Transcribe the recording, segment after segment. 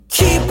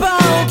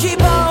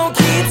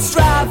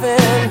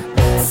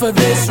for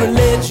this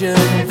religion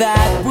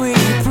that we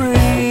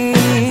preach.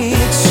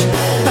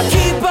 Now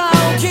keep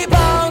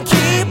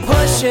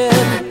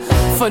pushing,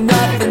 for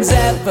nothing's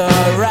ever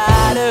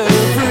out of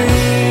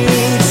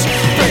reach.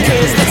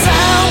 Because the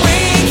time we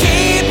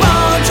keep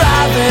on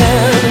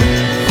driving,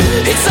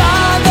 it's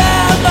on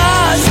them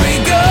as we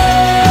go.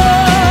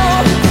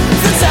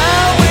 The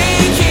time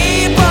we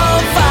keep on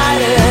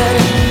fighting,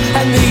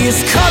 and these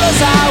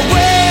colors I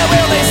wear,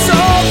 will they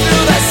soar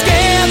through the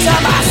skins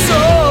of my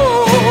soul?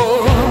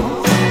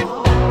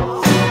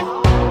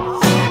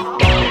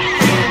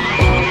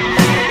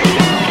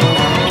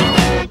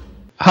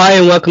 Hi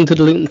and welcome to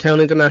the Luton Town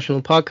International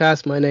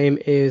Podcast. My name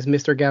is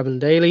Mr. Gavin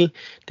Daly,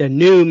 the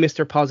new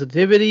Mr.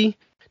 Positivity,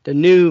 the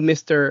new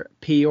Mr.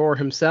 PR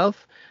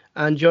himself.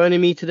 And joining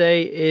me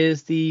today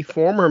is the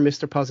former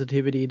Mr.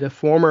 Positivity, the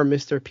former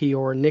Mr.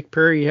 PR, Nick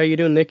Perry. How you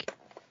doing, Nick?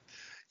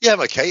 Yeah,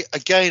 I'm okay.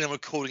 Again, I'm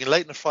recording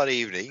late on a Friday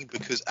evening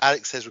because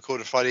Alex says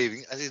recording Friday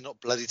evening and he's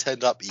not bloody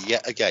turned up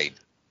yet again.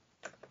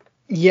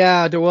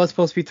 Yeah, there was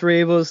supposed to be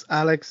three of us.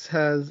 Alex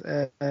has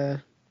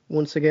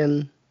once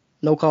again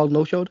no called,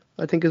 no showed,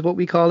 I think is what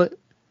we call it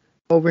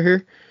over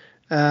here.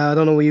 I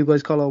don't know what you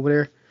guys call it over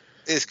there.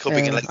 It's called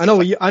being late. I know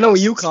what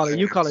you call it.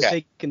 You call it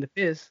taking the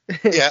piss.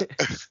 Yeah.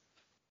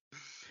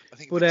 I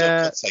think for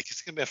God's sake,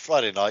 it's going to be a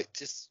Friday night.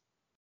 Just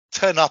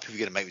turn up if you're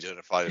going to make me do it on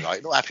a Friday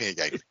night. Not happening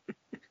again.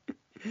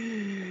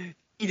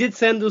 He did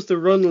send us the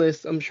run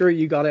list. I'm sure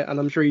you got it, and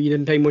I'm sure you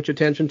didn't pay much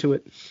attention to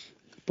it.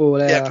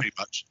 But yeah, pretty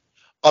much.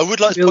 I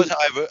would like to point out,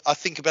 however, I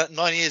think about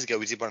 9 years ago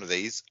we did one of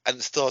these, and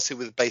it started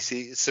with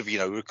basically, so,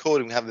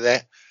 recording, we have it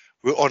there,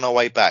 we're on our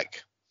way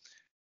back.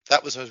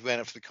 That was as we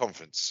went up for the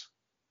conference.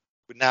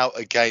 We're now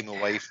a game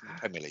away from the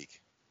Premier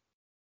League.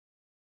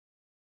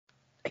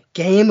 A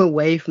game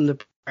away from the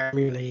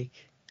Premier League.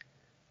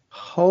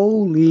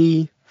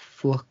 Holy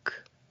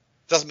fuck.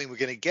 Doesn't mean we're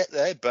going to get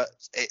there, but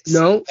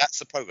that's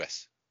the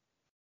progress.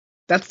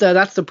 That's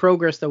the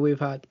progress that we've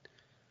had.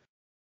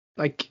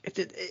 Like,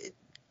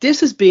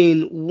 this has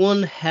been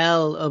one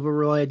hell of a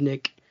ride,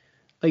 Nick.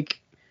 Like,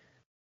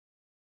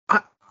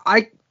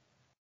 I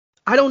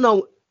don't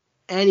know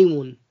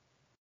anyone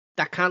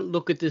that can't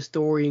look at this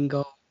story and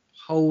go,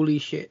 holy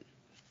shit.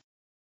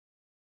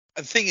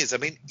 And the thing is, I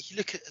mean, you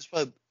look at it as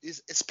well,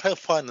 it's a playoff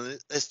final.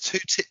 There's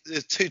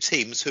two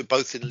teams who are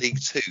both in League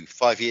Two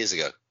 5 years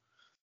ago.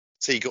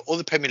 So you got all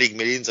the Premier League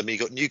millions. I mean,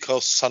 you got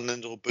Newcastle,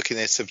 Sunderland all booking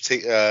their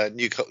Sunderland,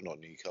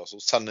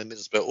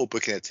 Middlesbrough all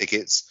booking their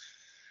tickets.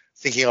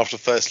 Thinking after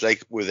the first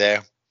leg we're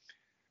there,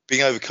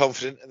 being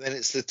overconfident, and then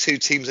it's the two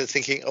teams that are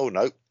thinking, oh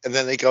no, and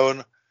then they go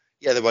on,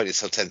 yeah, they won't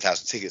sell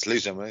 10,000 tickets,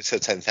 losing them, they sell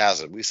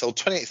 10,000. We sold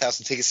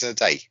 28,000 tickets in a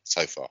day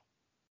so far.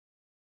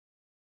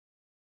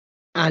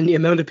 And the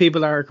amount of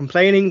people that are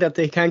complaining that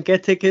they can't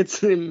get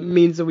tickets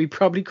means that we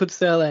probably could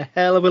sell a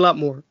hell of a lot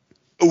more.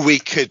 We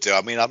could do.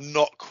 I mean, I'm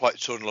not quite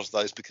sure on a lot of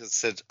those because I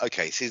said,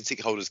 okay, season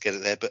ticket holders get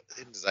it there, but at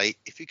the end of the day,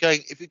 if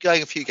you're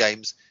going a few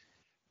games,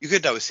 you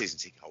could know a season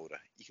ticket holder.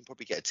 You can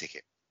probably get a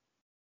ticket.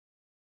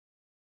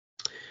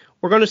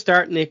 We're going to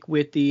start, Nick,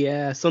 with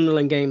the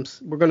Sunderland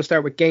games. We're going to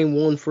start with game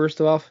one,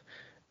 first off.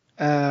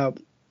 I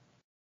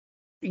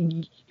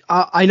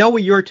know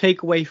what your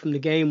takeaway from the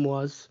game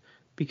was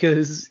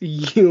because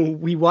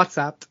we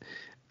WhatsApped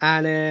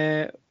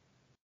and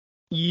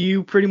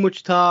you pretty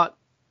much thought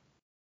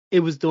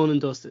it was done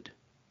and dusted.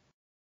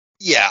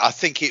 Yeah, I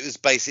think it was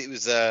basically,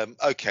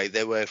 okay,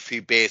 there were a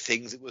few bare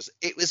things. It was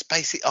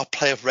basically our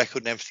playoff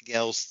record and everything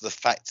else, the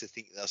fact to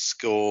think they'll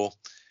score,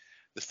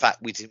 the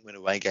fact we didn't win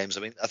away games.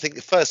 I mean, I think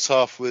the first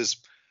half was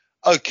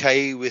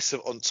okay, we're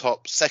sort of on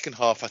top. Second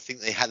half, I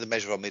think they had the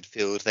measure on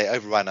midfield. They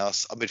overran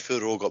us. Our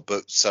midfielder all got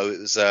booked. So it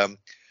was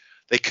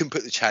they couldn't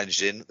put the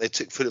challenge in. They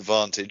took full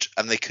advantage,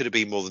 and they could have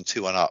been more than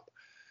 2-1 up.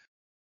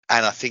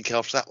 And I think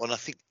after that one, I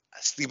think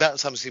that's the amount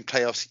of times in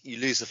playoffs, you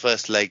lose the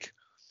first leg,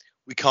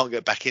 we can't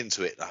get back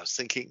into it. And I was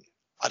thinking,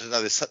 I don't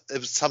know, there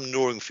was some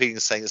gnawing feeling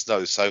saying it's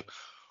no. So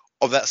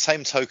on that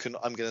same token,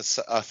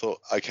 I thought,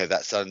 okay,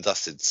 that's done and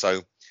dusted.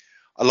 So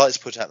I like to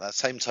put out that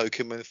same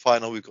token. In the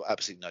final, we've got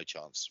absolutely no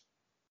chance.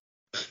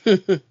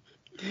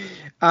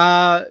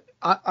 I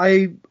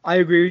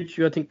agree with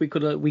you. I think we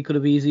could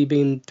have easily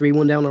been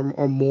 3-1 down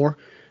or more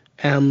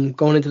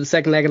going into the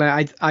second leg. And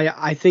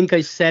I think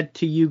I said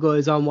to you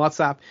guys on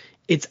WhatsApp,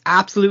 it's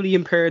absolutely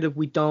imperative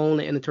we don't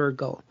let in a third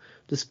goal.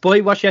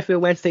 Despite what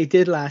Sheffield Wednesday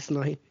did last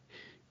night,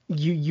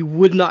 you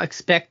would not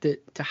expect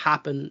it to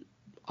happen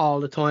all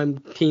the time.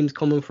 Teams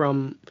coming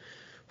from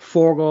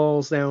 4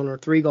 goals down or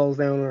 3 goals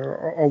down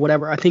or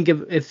whatever. I think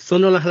if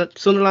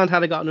Sunderland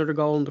had got another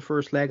goal in the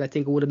first leg, I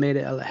think it would have made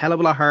it a hell of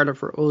a lot harder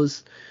for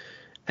us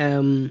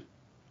in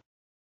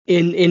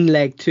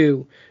leg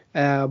 2.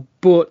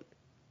 But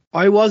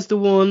I was the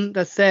one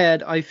that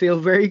said I feel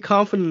very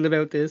confident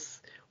about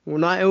this. We're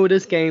not out of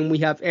this game. We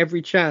have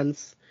every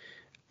chance.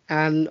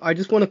 And I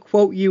just want to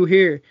quote you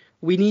here.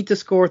 We need to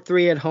score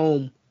 3 at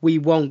home. We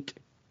won't.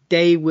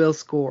 They will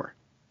score.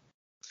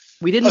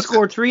 We didn't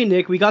score 3,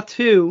 Nick. We got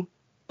 2.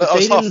 But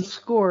they didn't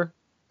score.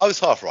 I was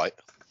half right.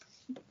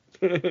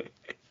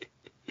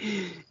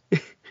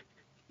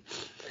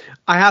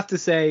 I have to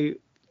say,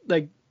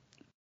 like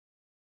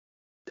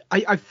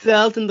I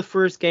felt in the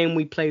first game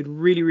we played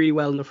really, really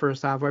well in the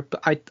first half.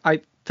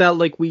 I felt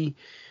like we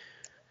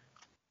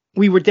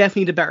were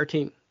definitely the better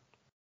team.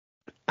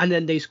 And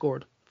then they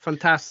scored.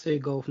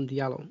 Fantastic goal from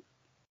Diallo.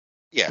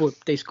 Yeah. But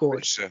they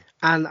scored.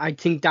 And I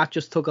think that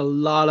just took a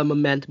lot of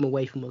momentum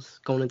away from us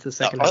going into the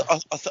second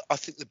half. I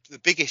think the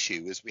big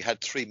issue is we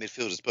had 3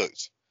 midfielders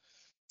booked.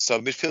 So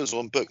midfielders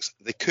on books,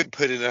 they couldn't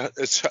put in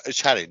a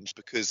challenge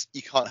because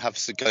you can't have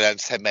to go down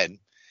to 10 men.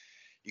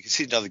 You can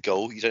see another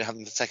goal. You don't have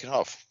them in the second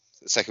half,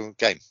 the second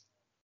game.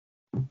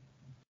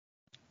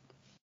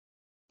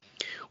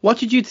 What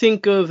did you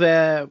think of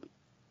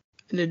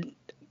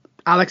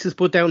Alex has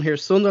put down here,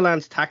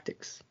 Sunderland's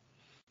tactics?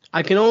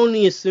 I can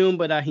only assume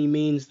by that he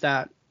means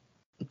that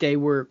they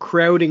were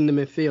crowding the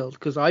midfield,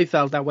 because I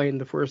felt that way in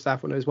the first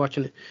half when I was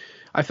watching it.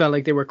 I felt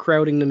like they were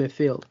crowding the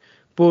midfield.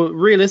 But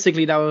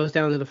realistically, that was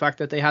down to the fact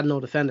that they had no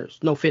defenders,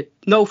 no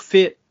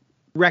fit,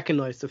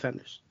 recognised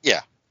defenders.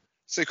 Yeah.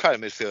 So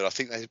crowded midfield, I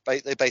think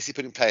they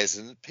basically put in players,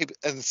 and people,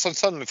 and some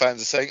Sunderland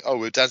fans are saying, "Oh,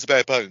 we're down to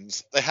bare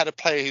bones." They had a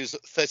player who's a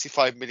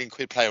 35 million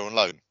quid player on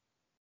loan.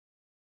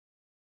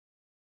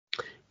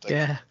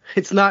 Yeah,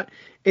 it's not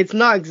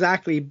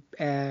exactly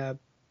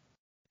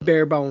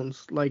bare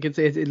bones. Like it's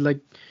like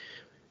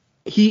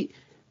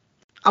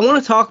I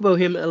want to talk about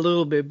him a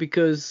little bit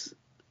because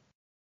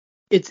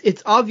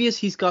it's obvious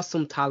he's got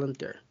some talent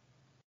there.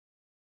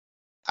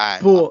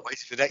 And but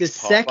for the next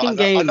second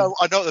game, I know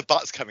what the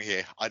butt's coming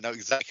here. I know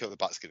exactly what the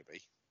butt's going to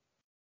be.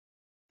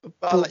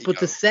 But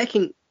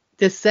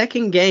the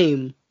second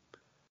game,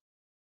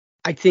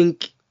 I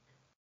think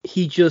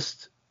he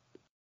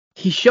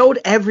showed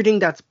everything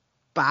that's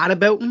bad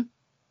about him.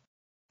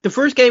 The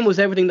first game was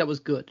everything that was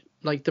good.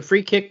 Like the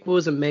free kick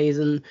was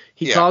amazing.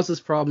 He caused us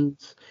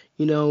problems.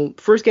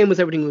 First game was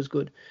everything was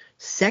good.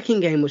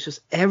 Second game was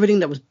just everything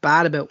that was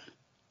bad about him.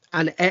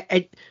 And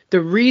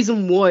the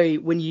reason why,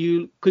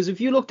 because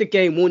if you looked at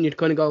game one, you'd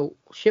kind of go,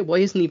 shit, why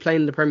isn't he playing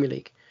in the Premier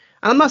League?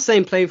 And I'm not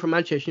saying playing for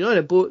Manchester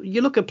United, but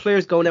you look at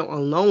players going out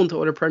on loan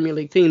to other Premier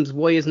League teams,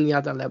 why isn't he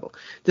at that level?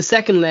 The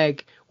second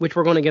leg, which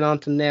we're going to get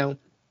onto now,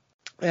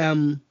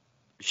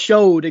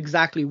 showed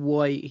exactly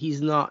why he's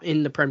not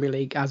in the Premier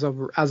League as of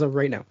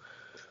right now.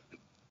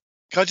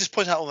 Can I just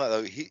point out on that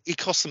though? He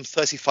cost them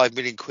 35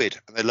 million quid,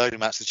 and they loaned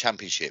him out to the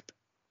Championship.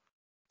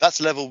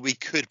 That's a level we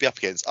could be up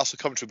against. Us or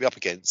Coventry would be up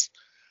against.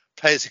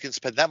 Players who can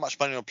spend that much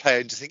money on a player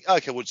and just think,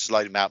 okay, we'll just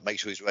loan him out, make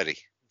sure he's ready.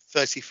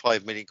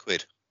 35 million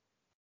quid.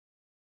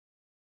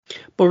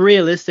 But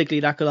realistically,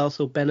 that could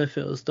also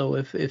benefit us though.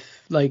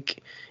 If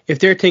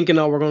they're thinking,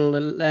 oh, we're going to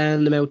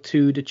lend them out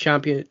to the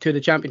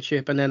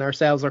Championship, and then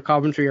ourselves or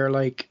Coventry are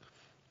like,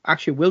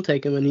 actually, we'll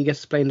take him and he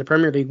gets to play in the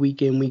Premier League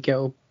week in, week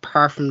out,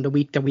 apart from the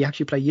week that we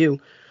actually play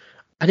you.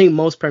 I think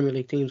most Premier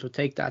League teams would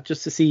take that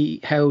just to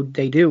see how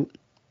they do.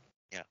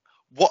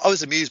 What I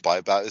was amused by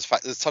about is the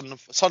fact that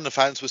Sunderland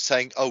fans were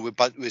saying, "Oh,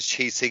 we're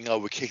cheating. Oh,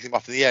 we're kicking them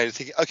up in the air." And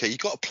thinking, "Okay, you've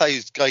got a player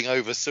who's going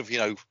over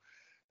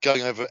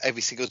going over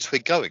every single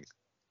twig going,"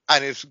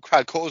 and the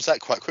crowd caught that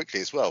quite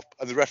quickly as well.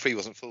 And the referee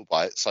wasn't fooled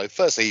by it. So,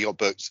 firstly, he got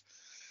booked.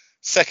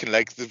 Second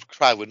leg, the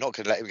crowd were not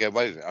going to let him get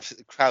away with it. I think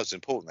the crowd's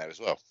important there as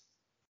well.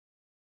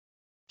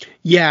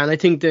 Yeah, and I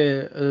think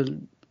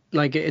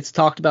it's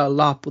talked about a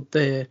lot, but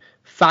the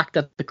fact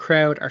that the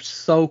crowd are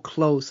so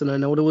close, and I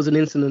know there was an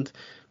incident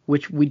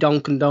which we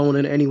don't condone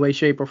in any way,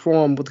 shape, or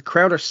form, but the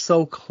crowd are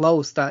so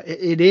close that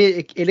it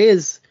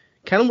is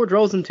Kenilworth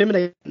Road's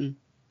intimidating.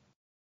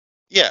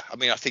 Yeah, I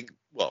mean, I think,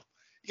 well,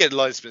 you get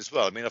linesmen as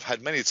well. I mean, I've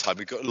had many times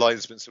we've got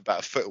linesmen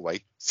about a foot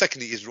away.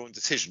 Second, he gives wrong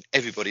decision.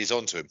 Everybody's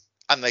onto him,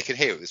 and they can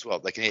hear it as well.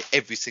 They can hear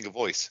every single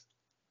voice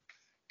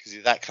because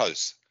you're that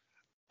close.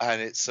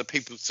 And it's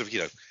people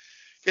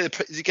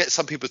you get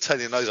some people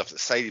turning their nose up at the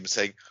stadium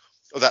saying,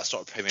 "Oh, that's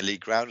not a Premier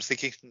League ground." I was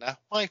thinking, no,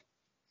 why?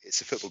 It's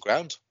a football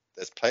ground.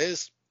 There's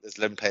players. There's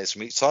 11 players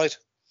from each side.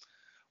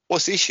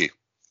 What's the issue?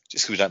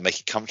 Just because we don't make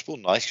it comfortable,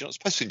 nice, you're not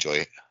supposed to enjoy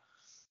it.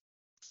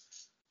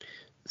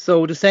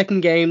 So the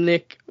second game,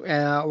 Nick,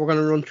 we're going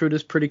to run through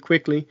this pretty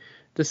quickly.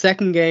 The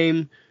second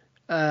game,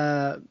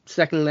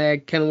 second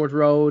leg, Kenilworth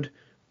Road,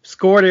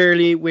 scored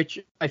early, which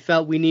I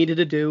felt we needed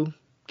to do.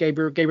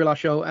 Gabriel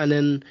Osho, and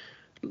then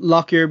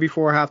Lockyer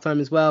before halftime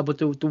as well. But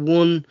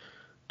the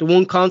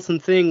one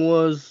constant thing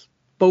was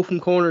both from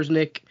corners,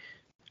 Nick.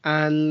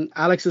 And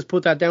Alex has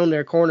put that down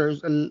there,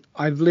 corners, and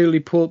I've literally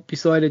put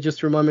beside it just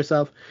to remind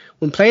myself,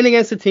 when playing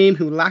against a team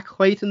who lack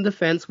height in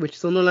defence, which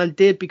Sunderland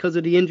did because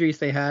of the injuries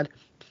they had,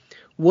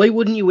 why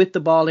wouldn't you whip the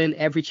ball in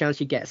every chance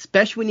you get,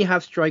 especially when you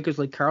have strikers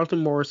like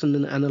Carlton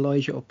Morrison and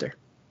Elijah up there?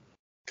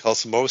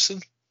 Carlton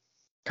Morrison?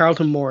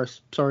 Carlton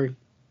Morris, sorry.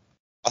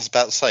 I was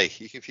about to say,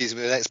 you confuse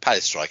me with the next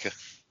Palace striker.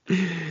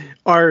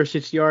 Irish,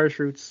 it's the Irish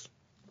roots.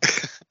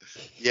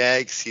 Yeah,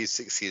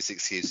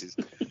 excuses.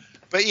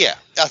 But yeah,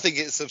 I think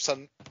it's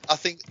some. I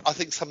think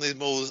some of the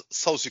more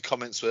salty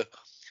comments were,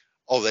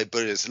 "Oh, they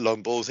bullied us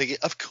long ball." Thinking,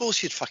 of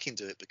course you'd fucking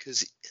do it,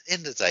 because at the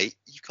end of the day,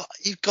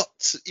 you've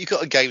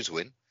got a game to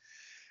win.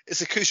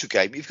 It's a crucial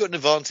game. You've got an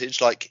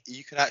advantage, like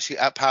you can actually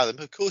outpower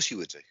them. Of course you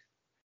would do.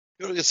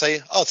 You're not going to say,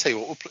 I'll tell you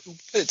what, we'll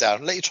put it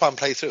down, let you try and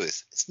play through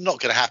this. It's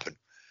not going to happen.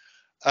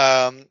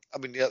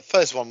 The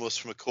first one was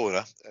from a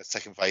corner,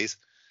 second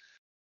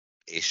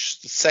phase-ish.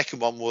 The second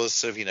one was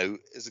sort of,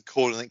 as a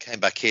corner that came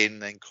back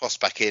in and crossed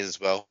back in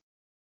as well.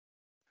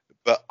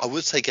 But I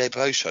would say Gabe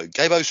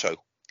Osho,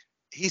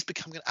 he's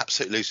becoming an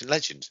absolute Luton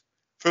legend.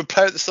 For a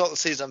player at the start of the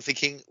season, I'm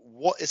thinking,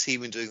 what is he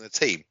even doing in the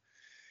team?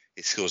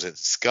 He scores in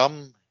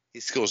Scum. He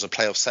scores in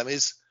playoff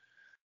semis.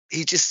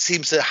 He just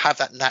seems to have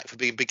that knack for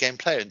being a big game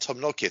player. And Tom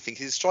Nokia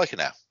thinks he's a striker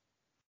now.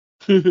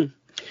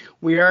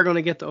 We are going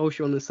to get to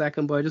Osho in a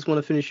second, but I just want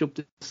to finish up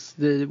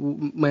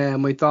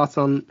my thoughts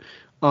on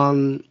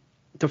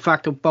the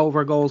fact that both of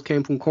our goals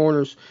came from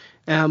corners.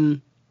 To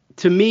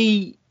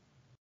me,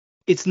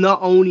 it's not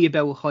only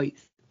about height.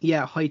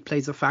 Yeah, height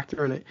plays a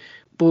factor in it,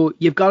 but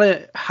you've got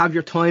to have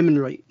your timing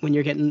right when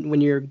you're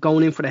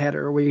going in for the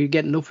header or when you're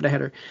getting up for the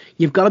header.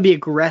 You've got to be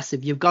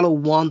aggressive. You've got to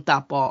want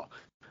that ball.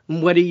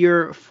 And whether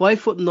you're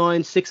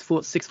 5'9", 6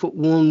 foot,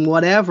 6'1",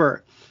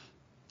 whatever,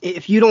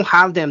 if you don't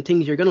have them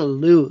things, you're going to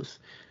lose.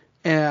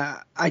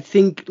 I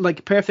think like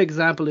a perfect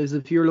example is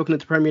if you're looking at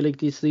the Premier League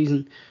this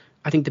season,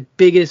 I think the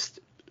biggest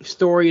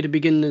story at the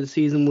beginning of the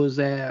season was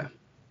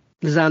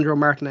Lisandro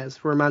Martinez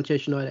for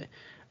Manchester United.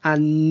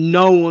 And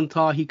no one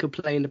thought he could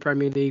play in the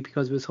Premier League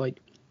because of his height.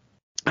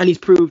 And he's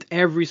proved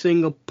every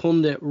single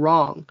pundit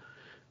wrong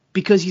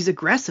because he's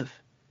aggressive.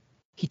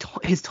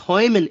 His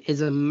timing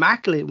is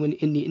immaculate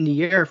in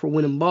the air for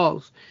winning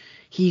balls.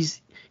 He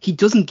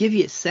doesn't give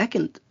you a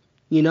second,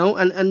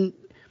 and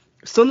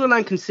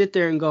Sunderland can sit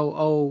there and go,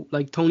 oh,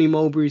 like Tony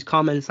Mowbray's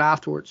comments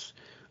afterwards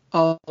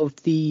of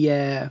the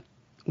I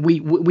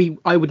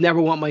would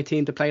never want my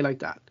team to play like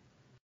that.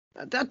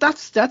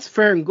 That's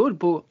fair and good,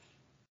 but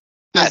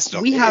that's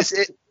not.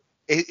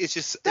 It's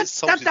just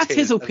that's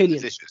his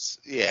opinion.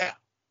 Yeah,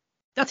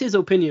 that's his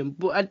opinion.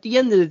 But at the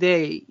end of the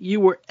day, you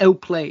were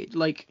outplayed.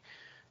 Like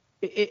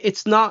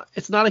it's not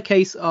a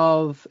case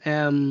of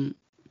the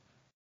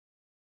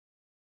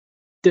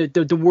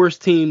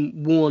worst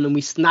team won and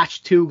we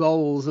snatched 2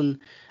 goals and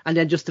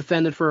then just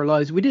defended for our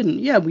lives. We didn't.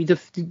 Yeah, we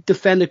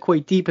defended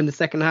quite deep in the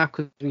second half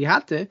because we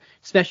had to,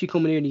 especially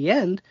coming near the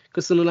end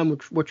because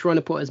Sunderland were trying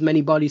to put as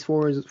many bodies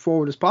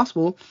forward as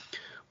possible.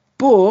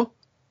 But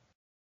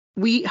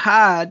we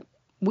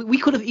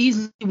could have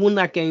easily won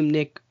that game,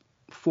 Nick,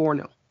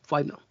 4-0,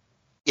 5-0.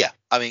 Yeah,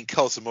 I mean,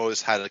 Carlton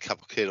Morris had a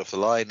couple cleared off the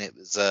line. It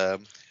was,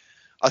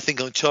 I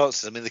think, on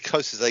chances. I mean, the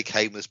closest they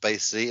came was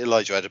basically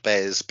Elijah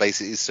Adebayo's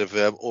basically sort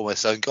of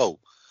almost own goal.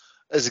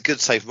 There's a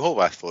good save from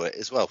Horvath for it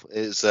as well.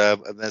 It's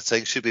and they're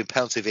saying should be in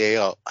penalty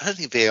VAR. I don't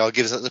think VAR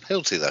gives us the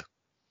penalty though.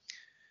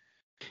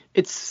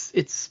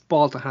 It's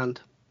ball to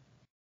hand.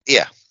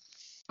 Yeah.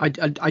 I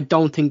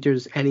don't think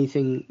there's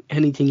anything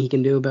he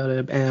can do about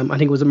it. I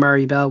think it was a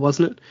Murray Bell,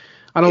 wasn't it?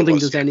 I don't think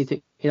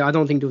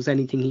there was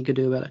anything he could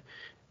do about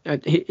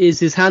it. Is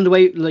his hand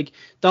away? Like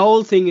the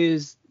whole thing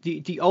is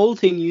the old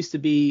thing used to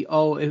be,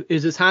 oh,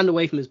 is his hand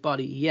away from his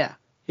body? Yeah,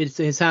 his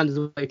hand is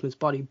away from his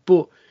body,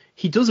 but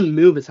he doesn't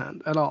move his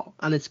hand at all,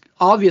 and it's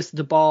obvious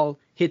the ball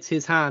hits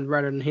his hand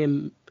rather than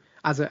him,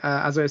 as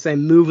I was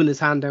saying, moving his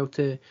hand out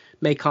to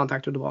make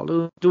contact with the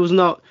ball. There was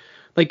not,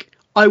 like,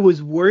 I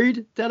was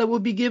worried that it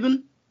would be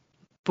given,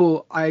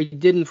 but I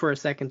didn't for a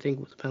second think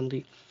it was a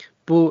penalty.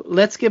 But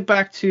let's get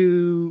back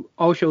to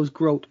Osho's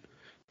growth,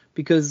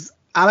 because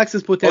Alex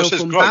has put down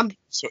Osho's from growth.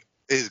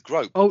 His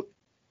growth.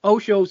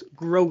 Osho's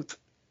growth.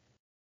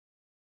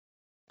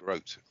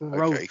 Growth.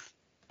 Okay.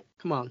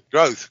 Come on.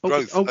 Growth.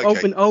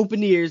 Okay. Open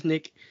the ears,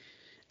 Nick.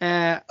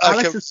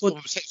 Alex has put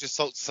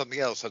something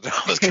else. I don't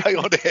know what's going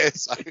on here.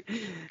 So.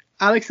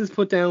 Alex has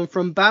put down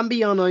from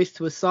Bambi on ice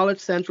to a solid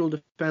central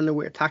defender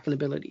with attacking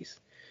abilities.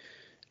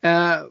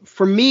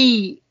 For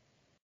me,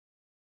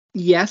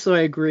 yes, I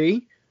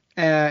agree.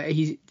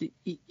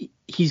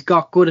 He's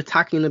got good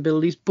attacking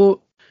abilities, but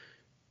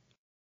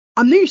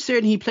I'm nearly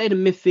certain he played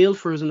in midfield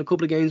for us in a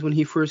couple of games when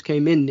he first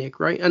came in, Nick,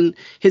 right? And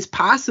his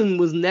passing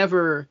was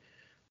never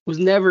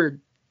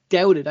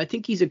doubted. I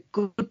think he's a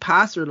good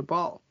passer of the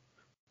ball,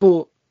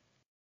 but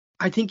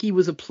I think he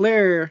was a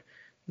player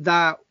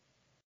that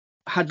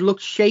had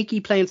looked shaky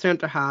playing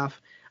centre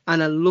half,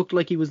 and it looked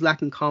like he was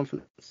lacking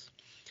confidence.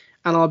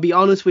 And I'll be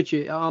honest with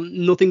you,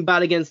 nothing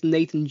bad against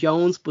Nathan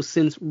Jones, but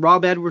since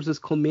Rob Edwards has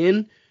come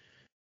in,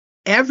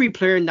 every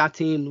player in that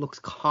team looks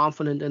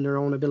confident in their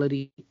own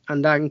ability,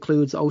 and that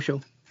includes Osho.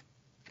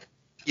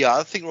 Yeah,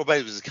 I think Rob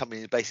Edwards is coming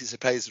in and basically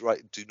says,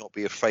 right, do not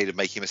be afraid of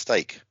making a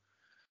mistake.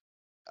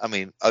 I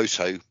mean,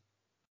 Osho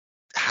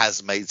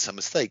has made some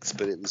mistakes,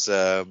 but it was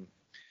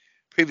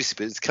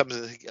previously, but it comes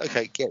and think,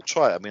 okay,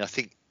 try it. I mean, I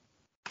think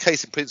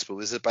case in principle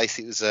was that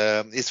basically it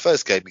was his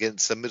first game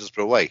against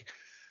Middlesbrough away.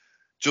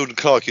 Jordan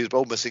Clark, he was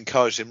almost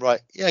encouraged him,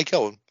 right, yeah,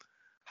 go on,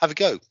 have a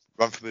go,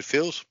 run from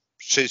midfield,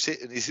 shoot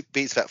it, and he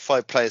beats about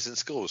 5 players and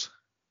scores.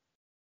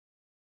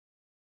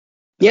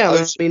 Yeah,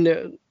 I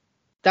mean,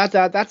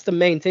 that's the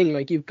main thing.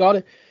 Like, you've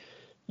got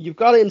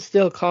to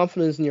instill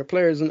confidence in your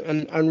players,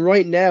 and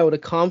right now the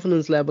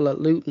confidence level at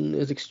Luton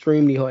is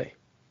extremely high.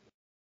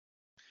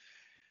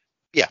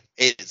 Yeah,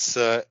 it's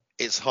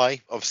It's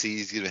high. Obviously,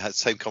 he's going to have the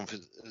same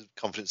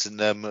confidence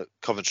in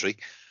Coventry.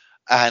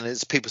 And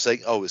as people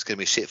saying, oh, it's going to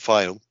be a shit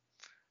final.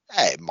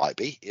 It might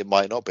be. It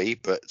might not be.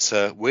 But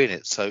we're in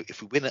it. So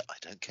if we win it, I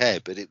don't care.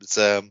 But it was,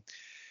 for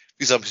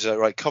example,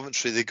 right,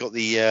 Coventry, they've got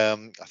the,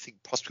 I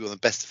think, possibly one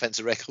of the best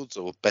defensive records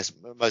or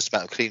most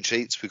amount of clean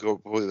sheets. We've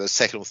got probably the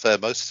second or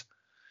third most.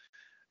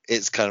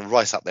 It's kind of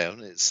right up there.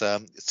 And it's so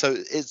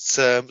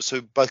we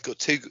both got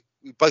two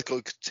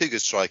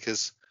good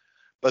strikers,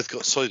 both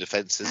got solid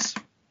defences.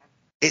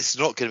 It's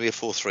not going to be a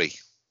 4-3.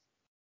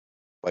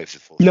 Wait for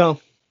the 4-3. No.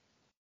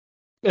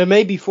 It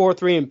may be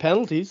 4-3 in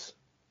penalties.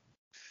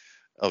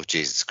 Oh,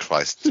 Jesus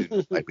Christ. Do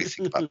not make me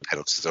think about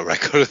penalties on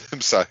record of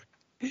them. So.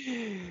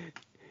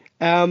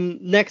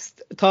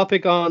 Next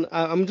topic on,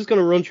 I'm just going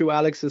to run through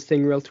Alex's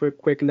thing real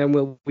quick, and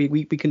then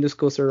we can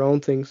discuss our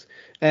own things.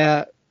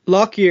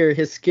 Lockyer,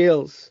 his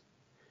skills.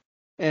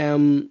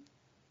 My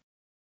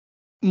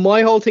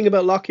whole thing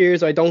about Lockyer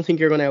is I don't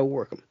think you're going to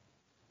outwork him.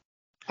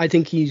 I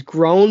think he's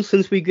grown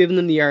since we've given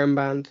him the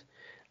armband,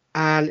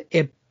 and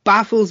it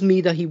baffles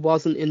me that he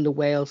wasn't in the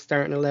Wales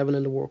starting 11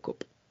 in the World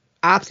Cup.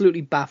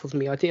 Absolutely baffles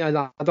me. I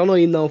don't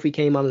even know if he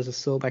came on as a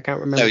sub. I can't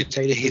remember. No, he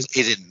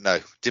didn't. No,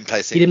 didn't play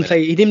a single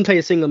minute. He didn't play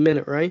a single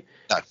minute, right?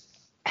 No.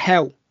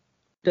 How?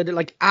 Did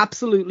it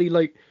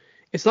absolutely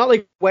It's not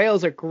like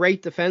Wales are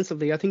great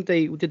defensively. I think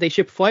did they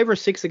ship 5 or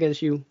 6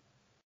 against you?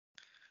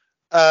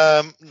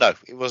 No,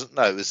 it wasn't.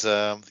 No, it was.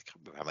 I can't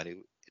remember how many.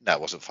 No,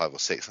 it wasn't 5 or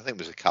 6. I think it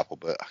was a couple,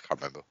 but I can't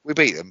remember. We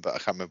beat them, but I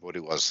can't remember what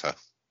it was. So.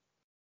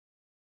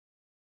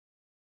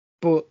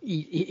 But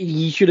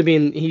he should have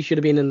been. He should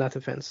have been in that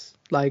defense.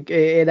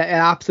 It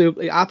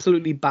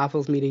absolutely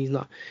baffles me that he's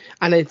not.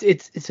 And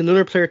it's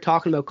another player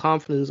talking about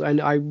confidence. And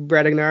I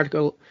read an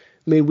article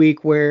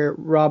midweek where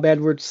Rob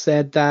Edwards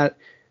said that,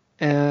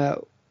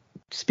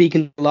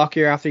 speaking to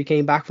Lockyer after he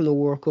came back from the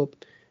World Cup,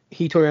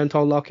 he turned around and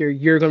told Lockyer,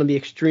 "You're going to be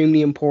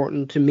extremely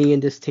important to me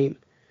and this team."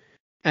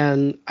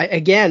 And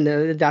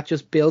that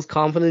just builds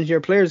confidence in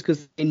your players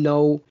because they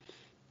know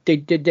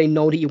they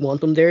know that you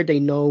want them there. They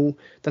know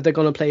that they're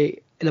going to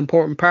play an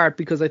important part,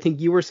 because I think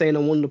you were saying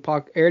on one of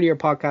the earlier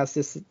podcasts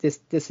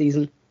this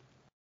season,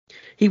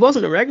 he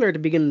wasn't a regular at the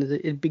beginning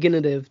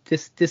of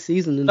this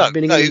season. He's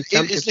looking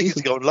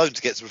to go on loan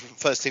to get some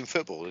first team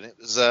football, and it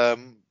was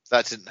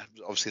that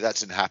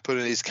didn't happen.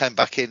 And he's came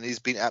back in. He's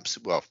been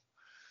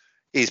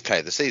he's player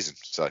of the season,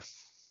 so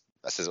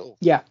that says it all.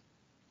 Yeah,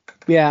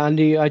 and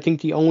I think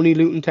the only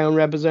Luton Town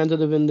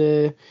representative in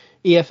the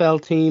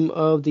EFL team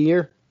of the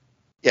year.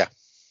 Yeah.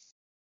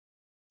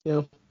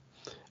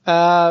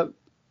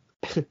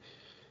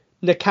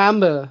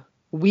 Nakamba,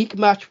 weak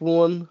match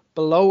 1,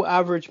 below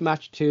average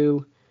match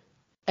 2,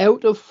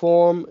 out of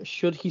form.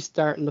 Should he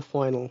start in the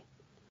final?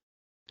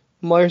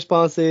 My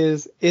response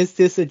is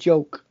this a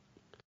joke?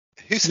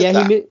 Who said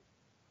that?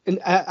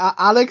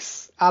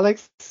 Alex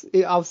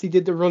obviously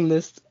did the run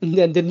list and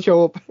then didn't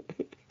show up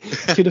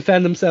to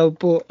defend himself.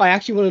 But I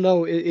actually want to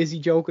know, is he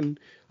joking?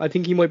 I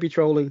think he might be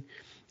trolling.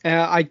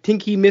 I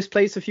think he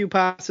misplaced a few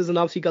passes and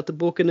obviously got the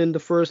booking in the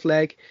first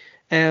leg.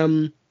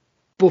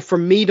 But for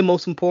me, the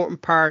most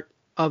important part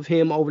of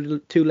him over the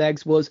 2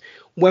 legs was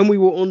when we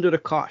were under the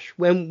cosh,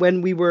 when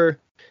we were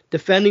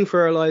defending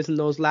for our lives in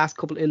those last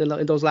in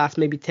those last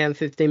maybe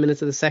 10-15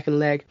 minutes of the second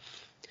leg,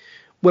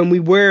 when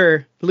we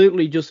were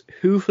literally just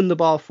hoofing the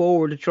ball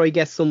forward to try to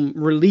get some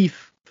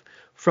relief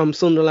from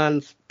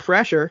Sunderland's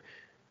pressure.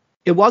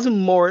 It wasn't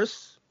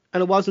Morris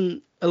and it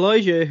wasn't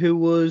Elijah who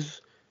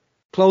was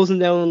closing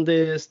down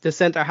the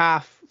centre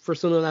half for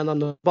Sunderland on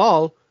the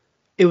ball.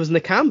 It was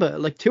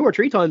Nakamba. 2 or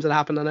 3 times it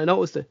happened, and I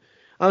noticed it.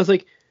 I was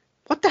like,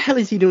 what the hell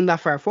is he doing that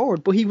far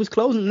forward? But he was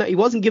closing. He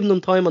wasn't giving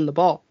them time on the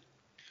ball.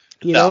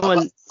 He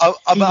was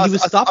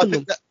stopping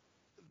them.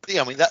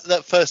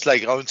 That first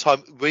leg,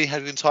 we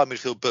had entire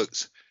midfield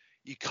booked.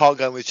 You can't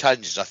go with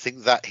challenges. I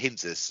think that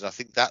hints us, and I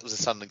think that was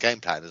the Sunderland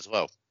game plan as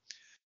well.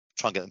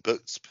 Try and get them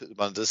booked, put them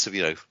under, so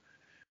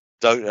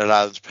don't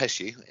allow them to press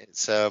you.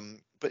 It's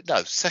but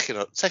no,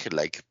 second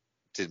leg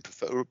didn't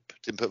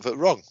put foot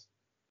wrong.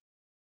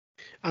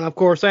 And of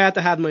course, I had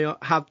to have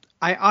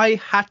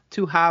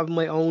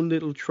my own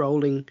little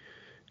trolling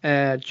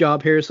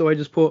job here. So I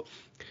just put,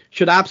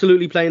 should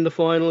absolutely play in the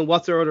final.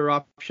 What's our other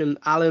option?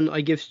 Alan, I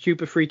give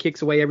stupid free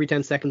kicks away every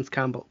 10 seconds.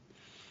 Campbell.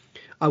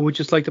 I would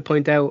just like to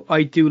point out,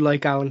 I do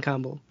like Alan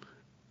Campbell.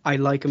 I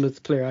like him as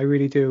a player, I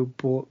really do.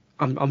 But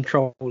I'm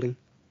trolling.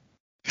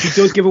 He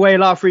does give away a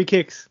lot of free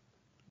kicks.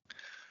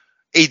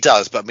 He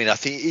does, but I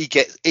think he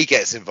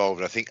gets involved.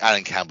 And I think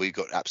Alan Campbell, you've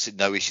got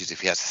absolutely no issues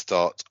if he has to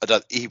start.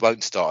 He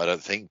won't start, I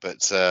don't think.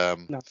 But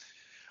no.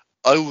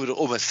 I would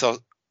almost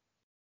thought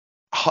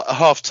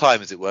half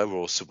time, as it were,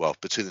 or so well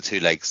between the 2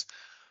 legs.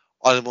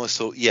 I almost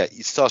thought, you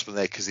start from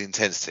there because of the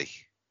intensity.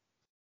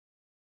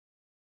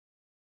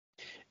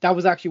 That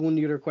was actually one of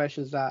the other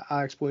questions that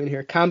Alex put in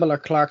here. Campbell or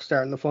Clark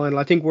starting the final?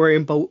 I think we're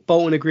in both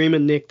in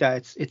agreement, Nick,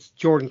 that it's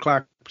Jordan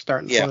Clark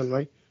starting the final,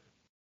 right?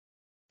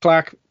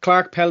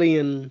 Clark, Pelly,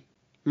 and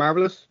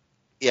Marvelous.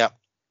 Yeah.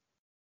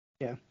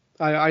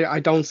 I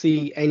don't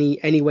see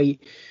any way.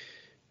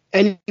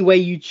 any way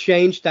you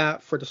change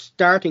that for the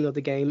starting of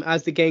the game,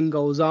 as the game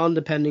goes on,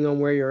 depending on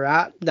where you're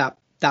at, that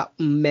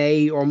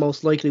may or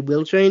most likely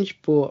will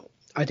change. But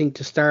I think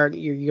to start,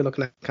 you're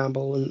looking at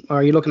Campbell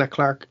or you're looking at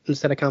Clark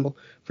instead of Campbell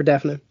for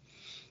definite.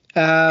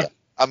 Yeah.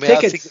 I mean,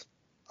 Tickets.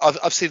 I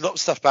think I've seen a lot of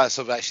stuff about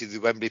sort of actually the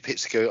Wembley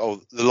pitch to go,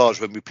 oh, the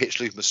large Wembley pitch,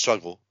 Luton must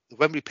struggle. The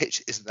Wembley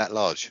pitch isn't that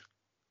large.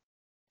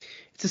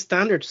 It's a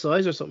standard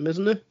size or something,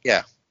 isn't it?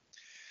 Yeah.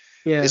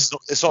 Yeah. It's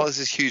not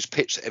this huge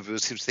pitch that everyone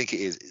seems to think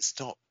it is. It's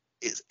not.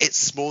 It's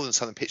smaller than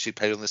some of the pitch we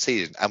played on the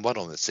season and won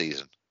on the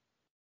season.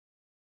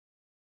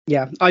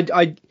 Yeah.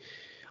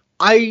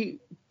 I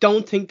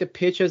don't think the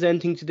pitch has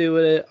anything to do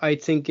with it. I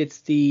think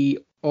it's the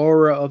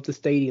aura of the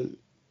stadium.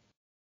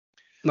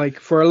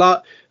 Like for a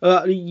lot,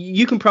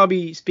 you can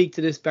probably speak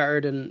to this better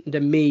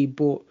than me,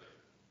 but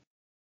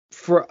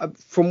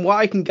from what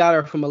I can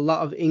gather from a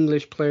lot of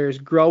English players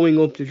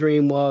growing up, the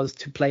dream was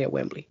to play at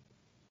Wembley.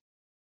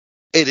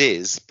 It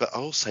is, but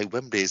I'll say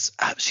Wembley is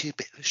actually a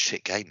bit of a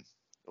shit game.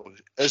 Or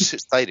a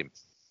shit stadium.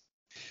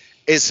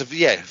 It's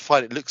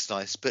fine. It looks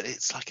nice, but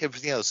it's like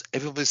everything else.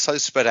 Everyone is so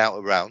spread out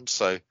around.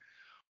 So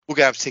we're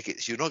going to have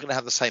tickets. You're not going to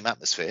have the same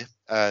atmosphere,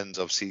 and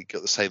obviously you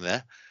got the same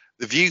there.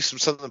 The views from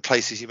some of the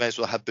places you may as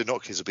well have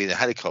binoculars or be in a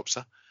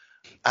helicopter,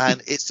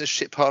 and it's a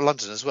shit part of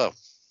London as well.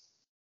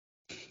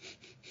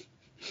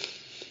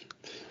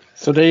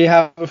 So there you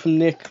have it from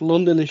Nick.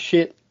 London is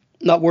shit.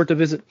 Not worth a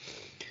visit.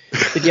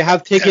 If you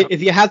have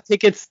if you have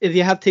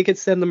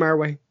tickets, send them our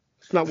way.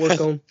 It's not worth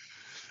going.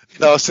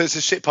 No, so it's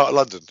a shit part of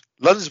London.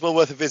 London's well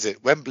worth a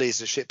visit. Wembley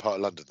is a shit part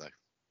of London, though.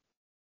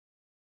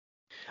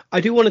 I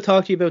do want to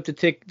talk to you about the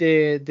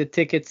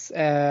tickets.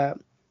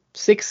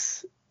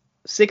 Six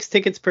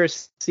tickets per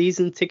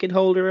season ticket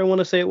holder. I want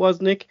to say it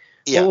was, Nick.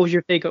 Yeah. What was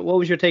your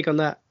take on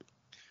that?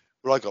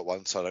 Well, I got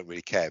one, so I don't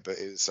really care. But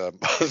it was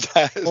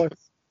that.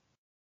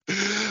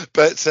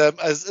 But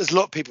as a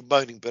lot of people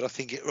moaning, but I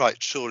think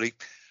surely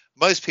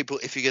most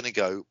people, if you're going to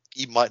go,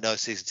 you might know a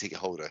season ticket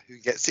holder who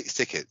can get 6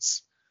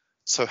 tickets.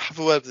 So have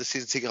a word with the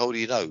season ticket holder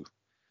you know.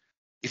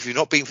 If you've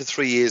not been for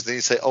 3 years, then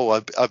you say, oh,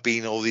 I've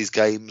been in all these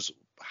games.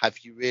 Have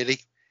you really?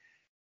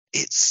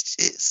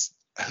 It's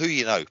who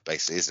you know,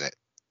 basically, isn't it?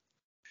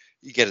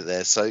 You get it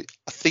there. So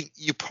I think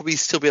you'll probably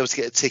still be able to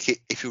get a ticket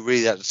if you're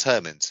really that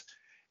determined.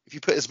 If you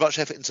put as much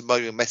effort into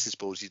moaning on message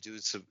boards as you do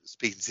into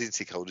speaking to season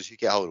ticket holders, you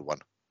get hold of one.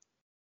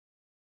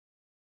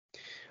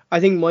 I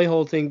think my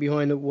whole thing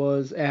behind it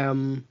was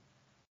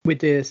with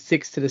the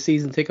 6 to the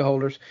season ticket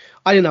holders.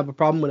 I didn't have a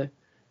problem with it.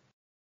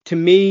 To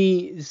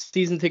me,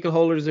 season ticket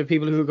holders are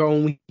people who are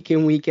going week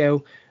in, week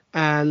out,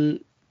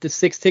 and the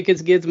 6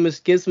 tickets gives them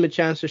a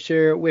chance to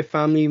share it with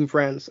family and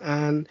friends.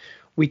 And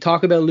we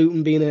talk about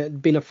Luton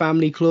being a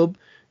family club,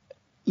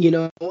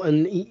 and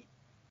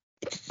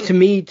to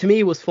me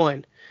it was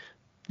fine.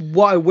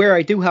 Where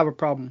I do have a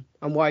problem,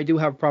 and what I do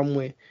have a problem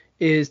with,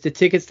 is the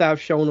tickets that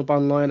have shown up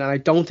online, and I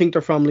don't think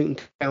they're from Luton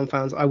Town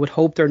fans. I would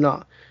hope they're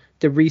not.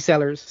 The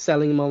resellers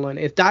selling them online.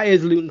 If that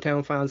is Luton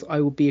Town fans, I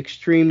would be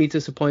extremely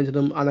disappointed in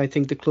them, and I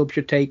think the club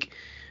should take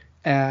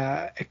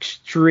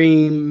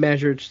extreme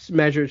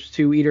measures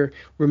to either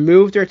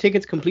remove their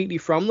tickets completely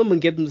from them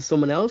and give them to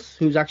someone else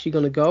who's actually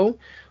going to go,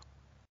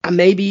 and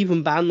maybe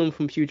even ban them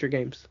from future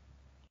games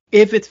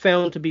if it's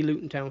found to be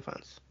Luton Town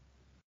fans.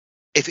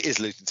 If it is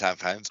Luton Town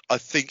fans, I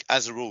think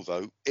as a rule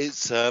though,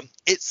 it's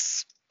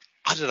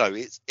I don't know,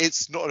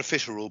 it's not an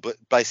official rule, but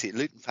basically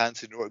Luton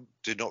fans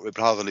do not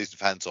rip other Luton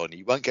fans on.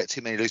 You won't get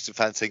too many Luton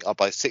fans saying, I'll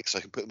buy 6 so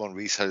I can put them on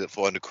resale at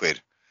 400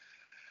 quid.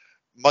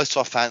 Most of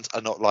our fans are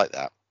not like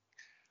that.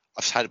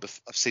 I've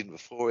seen it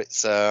before.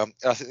 It's I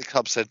think the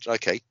club said,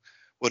 okay,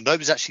 well,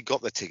 nobody's actually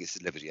got their tickets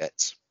delivered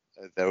yet.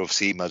 They're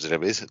obviously email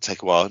deliveries. It'll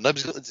take a while.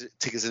 Nobody's got the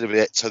tickets delivered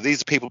yet. So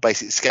these are people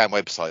basically scam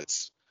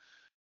websites.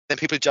 Then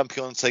people are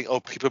jumping on and saying, oh,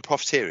 people are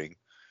profiteering.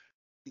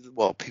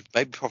 Well, people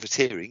may be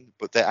profiteering,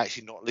 but they're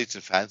actually not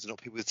Luton fans and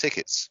not people with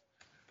tickets.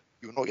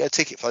 You will not get a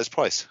ticket for this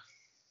price.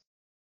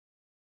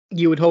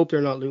 You would hope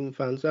they're not Luton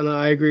fans, and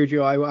I agree with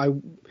you.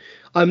 I'm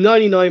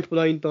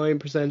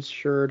 99.99%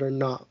 sure they're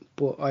not,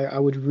 but I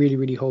would really,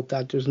 really hope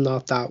that there's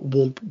not that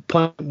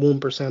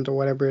 1.1% or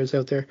whatever is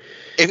out there.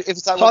 If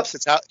it's that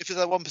 1% out, if it's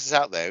that 1%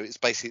 out there, it's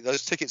basically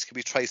those tickets can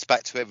be traced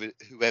back to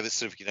whoever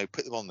sort of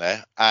put them on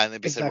there, and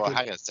they'd be saying, well,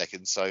 hang on a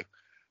second. So,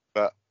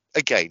 but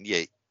again,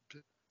 yeah.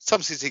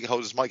 Some season ticket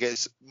holders might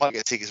get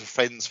tickets for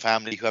friends,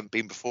 family who haven't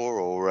been before,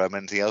 or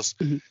anything else.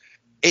 Mm-hmm.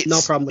 It's no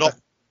problem with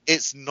that.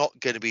 It's not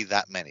going to be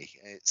that many.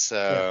 It's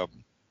they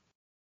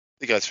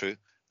go through.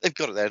 They've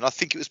got it there, and I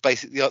think it was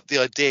basically the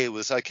idea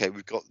was, okay,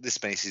 we've got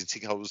this many season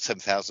ticket holders,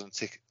 7,000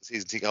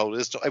 season ticket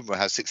holders. Not everyone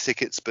has 6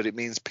 tickets, but it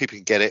means people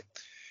can get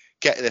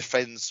their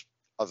friends,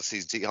 other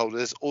season ticket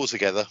holders, all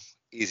together,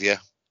 easier.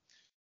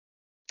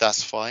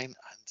 That's fine,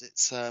 and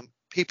it's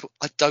people.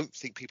 I don't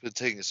think people are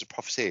doing this to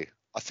profiteer.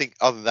 I think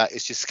other than that,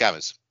 it's just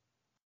scammers.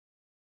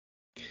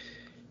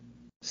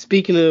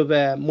 Speaking of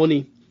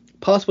money,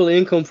 possible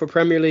income for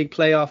Premier League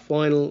playoff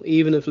final,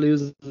 even if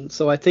losing.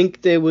 So I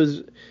think there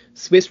was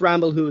Swiss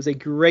Ramble, who is a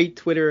great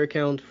Twitter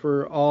account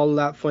for all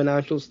that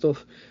financial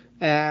stuff,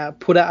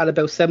 put it at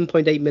about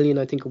 7.8 million,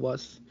 I think it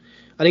was.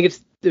 I think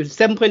there's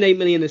 7.8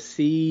 million a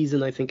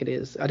season. I think it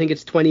is. I think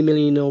it's 20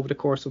 million over the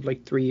course of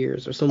like 3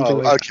 years or something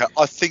like that. Okay.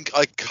 I think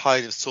I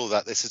kind of saw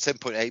that. There's a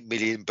 10.8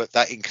 million, but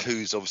that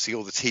includes obviously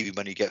all the TV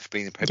money you get for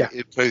being in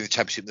the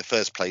Championship in the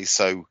first place.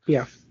 So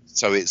yeah.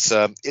 So it's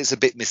a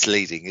bit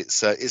misleading.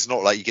 It's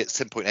not like you get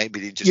 10.8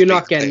 million. You're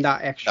not getting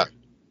that extra. No.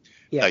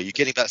 Yeah. No, you're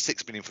getting about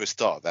 6 million for a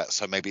start of that.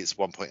 So maybe it's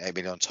 1.8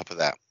 million on top of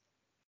that.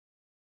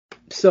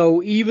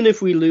 So even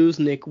if we lose,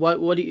 Nick, what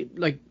do you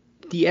like?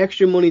 The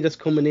extra money that's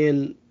coming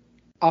in,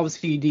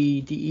 obviously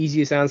the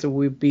easiest answer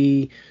would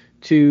be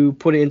to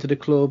put it into the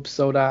club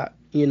so that,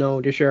 you know,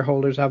 the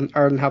shareholders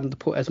aren't having to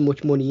put as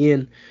much money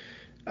in.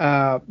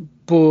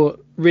 But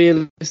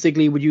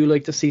realistically, would you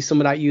like to see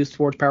some of that used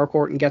towards power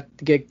court and get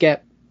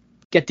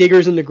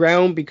diggers in the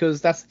ground?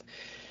 Because that's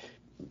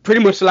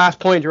pretty much the last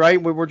point,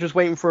 right? We're just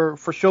waiting for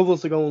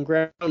shovels to go on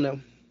ground now.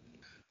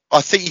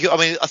 I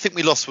think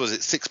we lost, was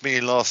it 6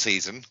 million last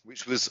season,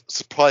 which was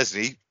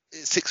surprisingly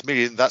 6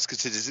 million. That's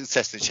considered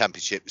success in the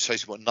Championship. It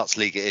shows you what nuts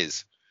league it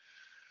is.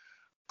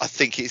 I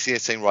think it's the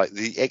saying, right,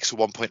 the extra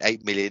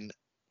 1.8 million,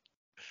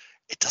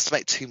 it doesn't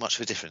make too much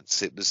of a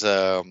difference. It was,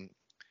 I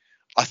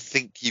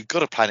think you've got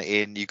to plan it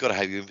in. You've got to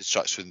have your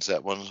infrastructure into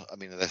that one. I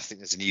mean, I think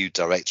there's a new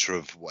director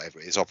of whatever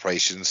it is,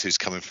 operations, who's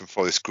coming from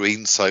Forest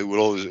Green. So we'll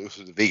always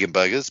the vegan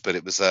burgers, but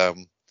it was,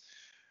 I'm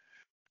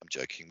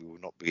joking. We will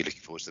not be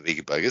looking forward to the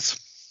vegan burgers.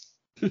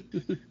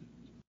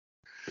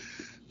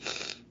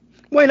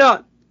 Why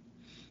not?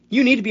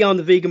 You need to be on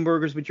the vegan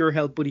burgers with your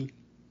help, buddy.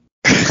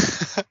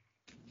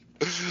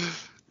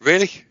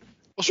 Really?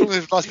 What's wrong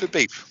with nice bit of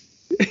beef?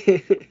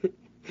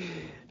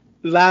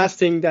 Last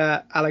thing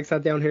that Alex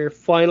had down here,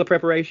 final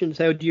preparations.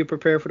 How do you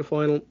prepare for the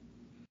final?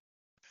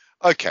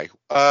 Okay.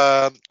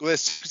 Well,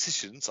 there's two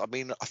positions. I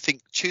mean, I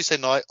think Tuesday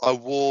night I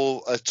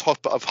wore a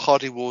top I've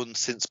hardly worn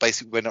since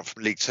basically went up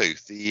from League Two,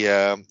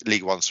 the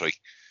League One, sorry.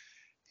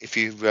 If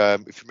you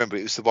remember,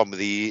 it was the one with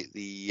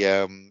the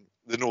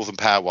Northern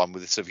Power one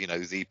with the sort of, you know,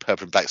 the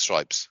purple and black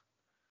stripes.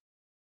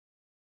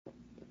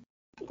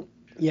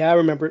 Yeah, I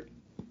remember it.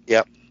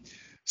 Yeah.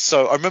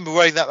 So I remember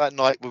wearing that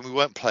night when we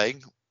weren't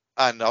playing,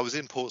 and I was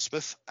in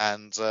Portsmouth,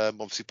 and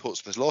obviously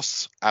Portsmouth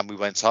lost, and we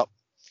went up,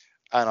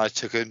 and I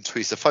took and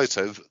tweeted a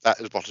photo of that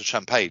as a bottle of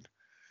champagne,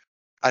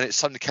 and it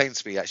suddenly came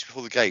to me actually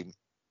before the game,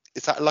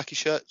 is that a lucky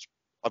shirt?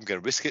 I'm going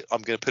to risk it.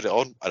 I'm going to put it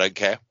on. I don't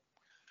care.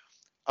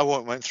 I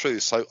went through,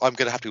 so I'm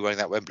going to have to be wearing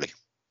that Wembley.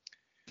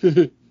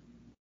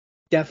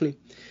 Definitely.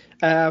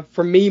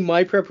 For me,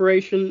 my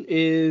preparation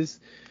is,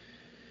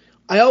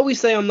 I always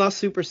say I'm not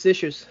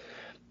superstitious,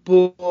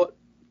 but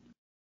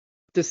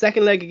the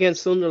second leg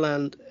against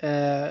Sunderland,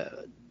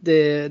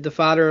 the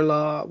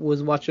father-in-law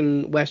was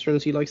watching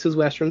Westerns. He likes his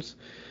Westerns.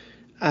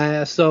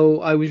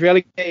 So I was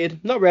relegated.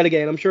 Not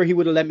relegated. I'm sure he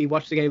would have let me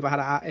watch the game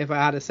if I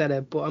had a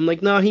setup. But I'm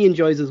like, no, he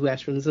enjoys his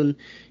Westerns, and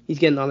he's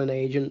getting on an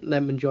age, and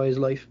let him enjoy his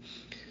life.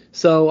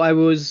 So I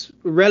was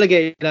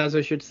relegated, as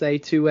I should say,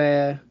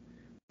 to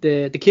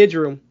the kids'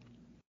 room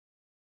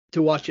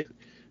to watch it.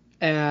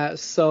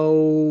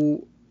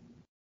 So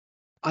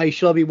I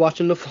shall be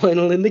watching the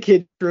final in the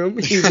kids' room,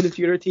 even if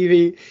the other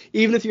TV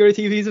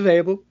is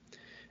available.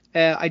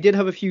 I did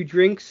have a few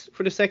drinks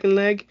for the second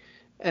leg.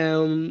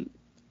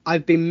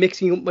 I've been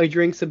mixing up my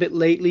drinks a bit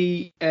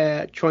lately,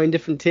 trying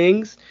different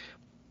things.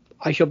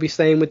 I shall be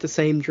staying with the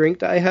same drink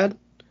that I had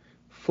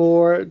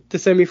for the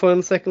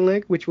semi-final second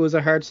leg, which was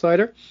a hard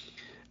cider.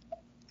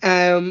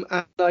 And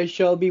I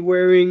shall be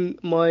wearing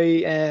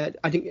my,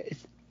 I think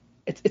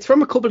it's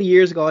from a couple of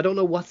years ago. I don't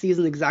know what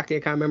season exactly. I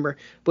can't remember.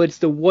 But it's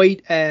the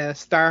white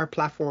Star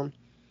platform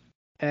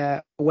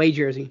away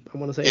jersey, I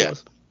want to say it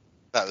was.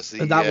 That was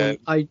the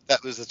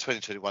that was the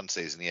 2021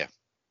 season, yeah.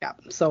 Yeah,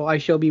 so I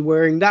shall be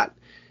wearing that.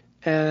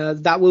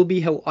 That will be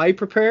how I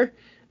prepare.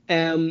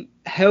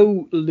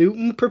 How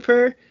Luton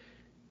prepare,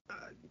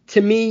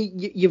 to me,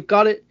 you've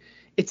got it.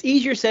 It's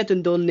easier said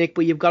than done, Nick,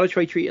 but you've got to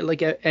try treat it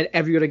like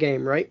every other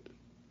game, right?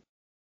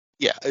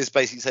 Yeah, it's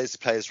basically says to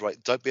players,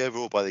 right, don't be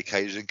overawed by the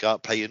occasion, go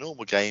out, play your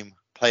normal game,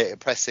 play it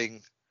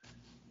pressing,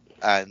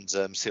 and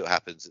see what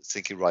happens. It's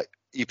thinking, right,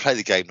 you play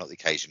the game, not the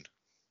occasion.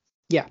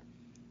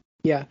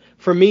 Yeah.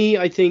 For me,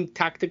 I think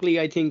tactically,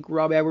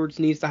 Rob Edwards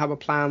needs to have a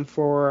plan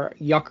for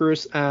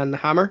Gyökeres and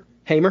Hamer.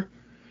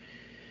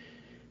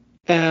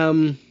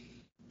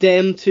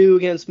 Them two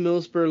against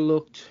Middlesbrough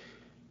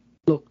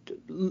looked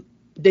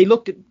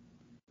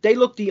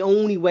the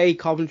only way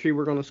Coventry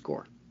were going to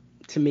score,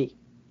 to me,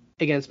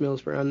 against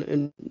Middlesbrough,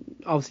 and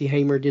obviously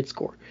Hamer did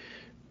score.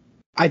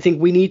 I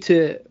think he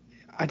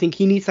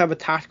needs to have a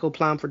tactical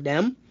plan for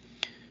them.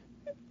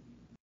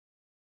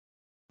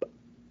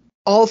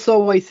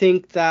 Also, I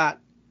think that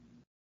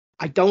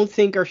I don't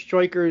think our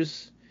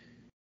strikers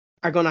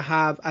are going to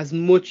have as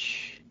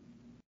much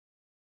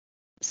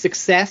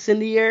success in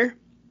the air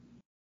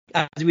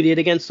as we did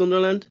against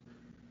Sunderland.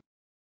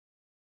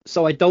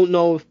 So I don't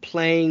know if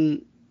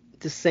playing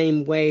the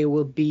same way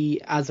will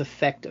be as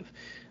effective.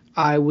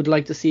 I would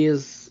like to see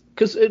us,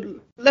 because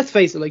let's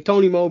face it, like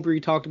Tony Mowbray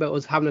talked about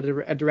us having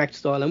a direct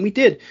style, and we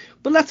did.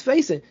 But let's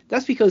face it,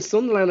 that's because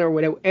Sunderland are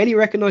without any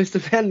recognised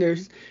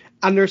defenders,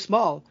 and they're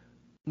small.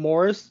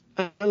 Morris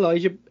and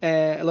Elijah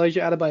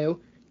Adebayo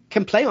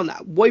can play on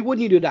that. Why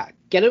wouldn't you do that?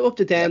 Get it up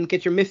to them,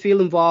 get your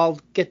midfield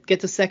involved, get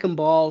the second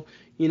ball.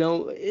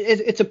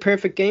 It's a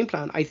perfect game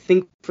plan. I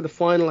think for the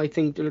final, I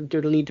think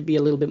there'll need to be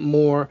a little bit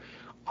more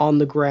on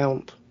the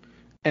ground,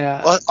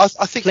 Well, I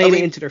think playing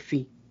it into their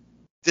feet.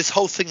 This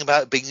whole thing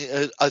about being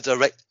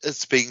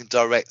being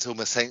direct,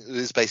 almost saying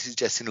it's basically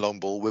suggesting long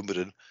ball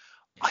Wimbledon.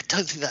 I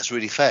don't think that's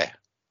really fair.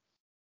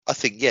 I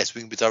think yes,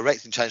 we can be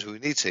direct and change when we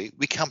need to.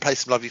 We can play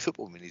some lovely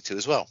football when we need to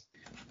as well.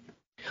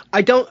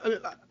 I don't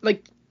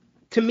like.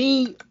 To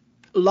me,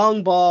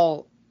 long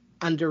ball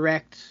and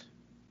direct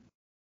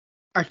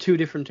are two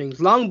different things.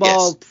 Long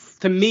ball,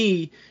 to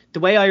me, the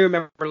way I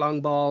remember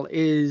long ball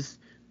is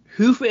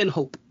hoof it and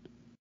hope.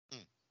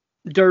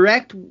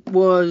 Direct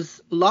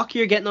was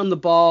Lockyer getting on the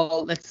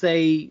ball, let's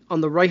say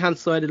on the right hand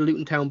side of the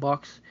Luton Town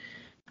box,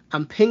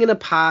 and pinging a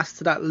pass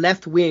to that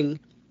left wing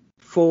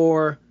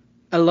for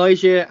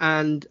Elijah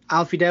and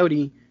Alfie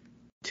Dowdy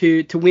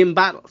to win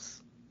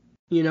battles.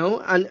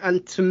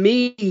 And to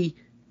me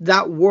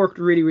that worked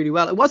really, really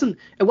well. It wasn't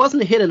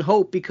a hit and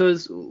hope,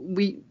 because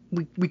we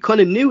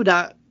kind of knew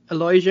that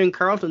Elijah and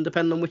Carlton,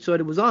 depending on which side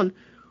it was on,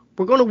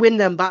 were going to win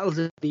them battles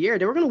in the air.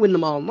 They were going to win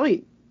them all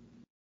night.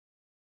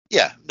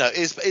 Yeah, no,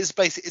 it's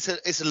basically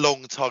it's a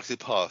long targeted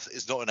pass.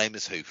 It's not an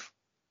aimless hoof.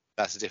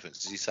 That's the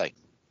difference, as you say.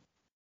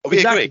 Are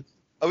we agreeing?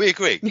 Are we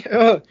agreeing?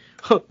 Yeah,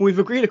 we've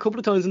agreed a couple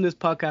of times in this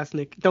podcast,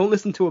 Nick. Don't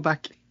listen to it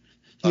back.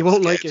 You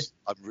won't like it.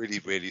 I'm really,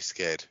 really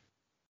scared.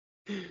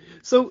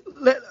 So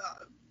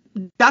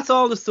that's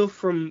all the stuff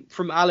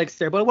from Alex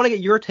there. But I want to get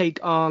your take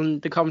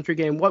on the Coventry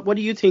game. What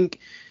do you think?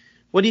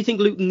 What do you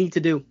think Luton need to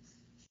do?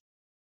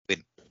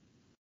 Win.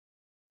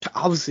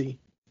 Obviously.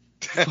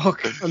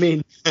 Fuck. I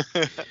mean,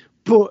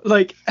 but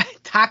like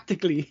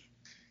tactically,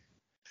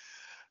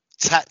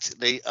 I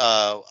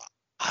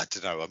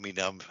don't know. I mean,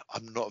 I'm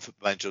not a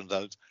manager on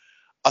those.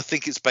 I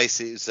think it's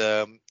basically as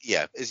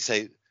you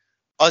say,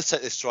 I'd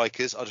set their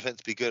strikers, our defence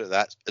to be good at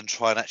that, and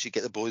try and actually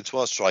get the ball into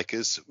our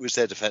strikers, which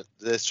their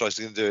strikers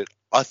are going to do it.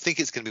 I think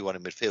it's going to be one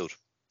in midfield.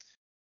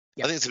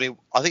 Yep. I think it's going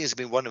to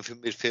be one in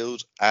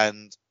midfield,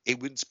 and it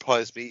wouldn't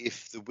surprise me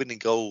if the winning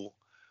goal,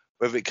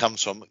 wherever it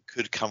comes from,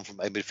 could come from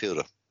a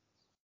midfielder.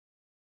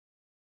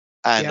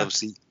 And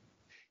obviously,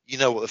 you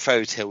know what the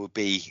fairy tale would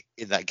be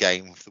in that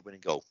game with the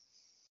winning goal.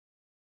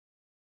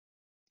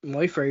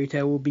 My fairy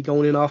tale will be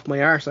going in off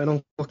my arse. I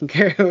don't fucking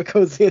care how it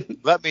goes in.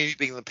 That means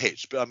being on the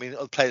pitch, but I mean,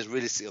 the players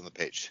realistically on the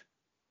pitch.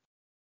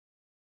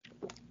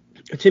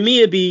 To me,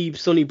 it'd be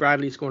Sonny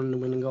Bradley scoring the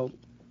winning goal,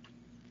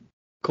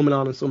 coming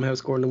on and somehow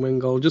scoring the winning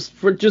goal.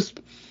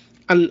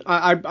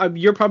 And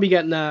you're probably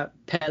getting a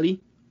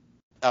Pelly.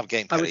 I'm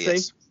getting Pelly.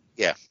 Yes.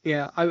 Yeah.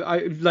 Yeah. I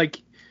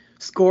like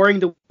scoring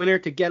the winner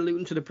to get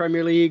Luton to the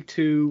Premier League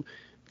to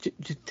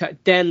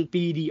then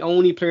be the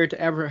only player to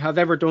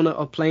ever done it,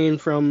 of playing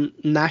from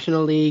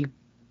National League,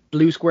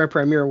 Blue Square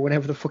Premier, or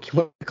whatever the fuck you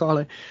want to call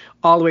it,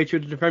 all the way through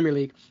to the Premier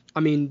League. I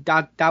mean,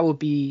 that would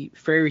be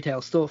fairy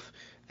tale stuff.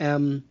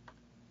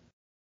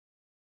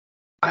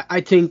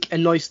 I think a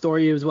nice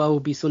story as well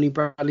would be Sonny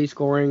Bradley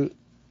scoring,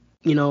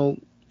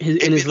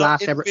 his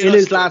last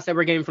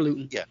ever game for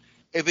Luton. Yeah,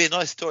 it'd be a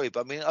nice story.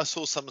 But I mean, I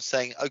saw someone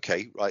saying,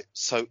 okay, right,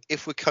 so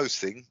if we're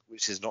coasting, we're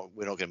not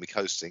going to be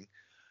coasting,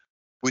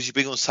 would you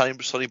bring on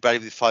Sonny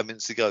Bradley with 5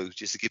 minutes to go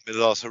just to give me the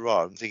last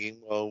hurrah? I'm thinking,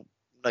 well,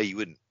 no, you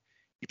wouldn't.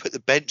 You put the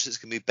bench that's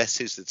going to be best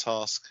suited to the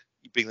task.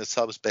 You bring the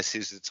subs best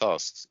suited to the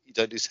tasks. You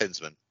don't do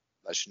sentiment.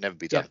 That should never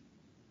be done.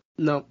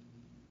 Yeah.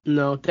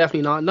 No,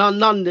 definitely not.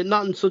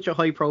 Not in such a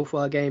high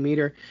profile game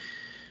either.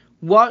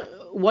 What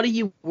are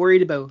you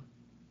worried about?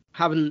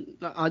 I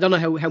don't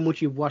know how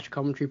much you've watched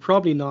Coventry.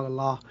 Probably not a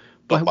lot.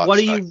 But what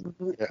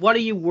are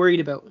you worried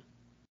about?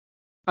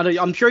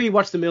 I'm sure you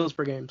watched the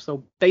Middlesbrough game.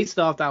 So based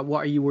off that, what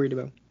are you worried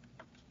about?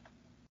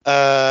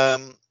 I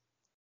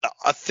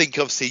think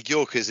obviously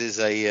Yorkers he's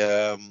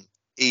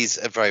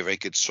a very, very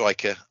good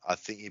striker. I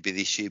think he'd be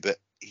the issue, but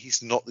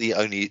he's not the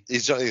only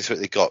threat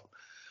they've got.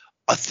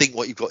 I think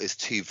what you've got is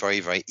two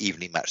very, very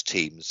evenly matched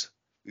teams.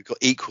 We've got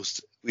equal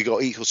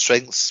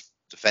strengths,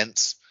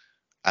 defence,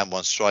 and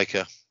one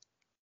striker.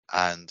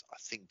 And I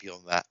think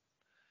beyond that,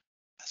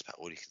 that's about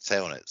all you can say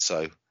on it.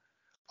 So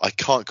I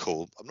can't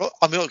call. I'm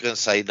not going to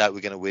say no,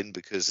 we're going to win,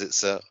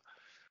 because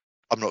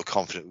I'm not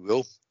confident we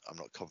will. I'm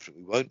not confident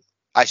we won't.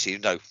 Actually,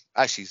 no.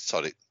 Actually,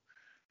 sorry.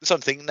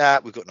 Something.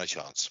 We've got no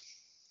chance.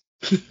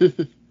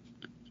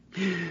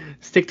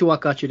 Stick to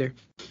what got you there.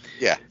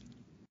 Yeah.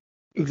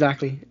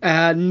 Exactly.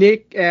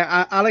 Nick,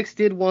 Alex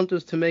did want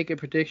us to make a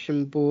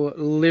prediction, but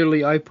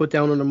literally I put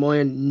down under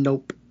mine,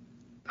 nope.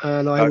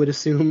 And I would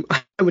assume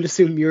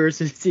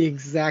yours is the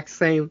exact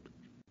same.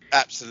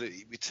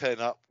 Absolutely. We turn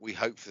up. We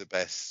hope for the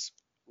best.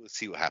 We'll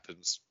see what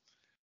happens.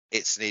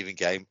 It's an even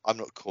game. I'm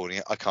not calling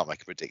it. I can't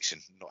make a prediction.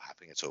 Not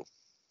happening at all.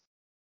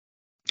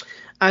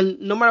 And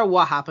no matter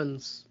what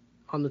happens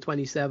on the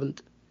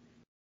 27th,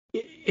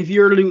 if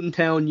you're Luton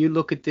Town, you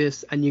look at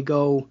this and you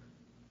go,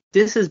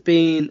 this has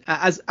been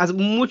as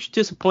much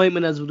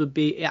disappointment as it would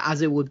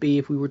be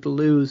if we were to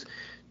lose.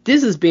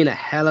 This has been a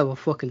hell of a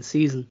fucking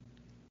season.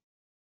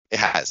 It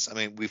has. I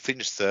mean, we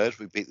finished third.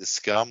 We beat the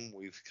scum.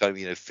 We've kind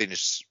of,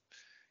 finished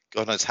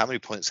God knows how many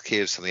points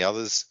clear of some of the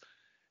others.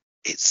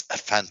 It's a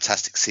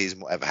fantastic season,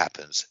 whatever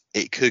happens.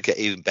 It could get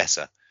even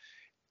better.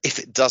 If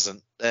it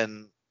doesn't,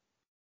 then,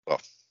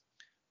 well,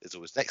 there's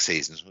always next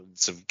season,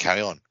 so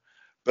carry on.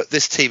 But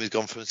this team has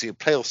gone from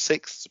playoff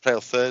 6th to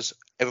playoff 3rd.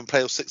 Everyone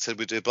playoff 6th said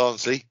we'd do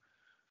Barnsley.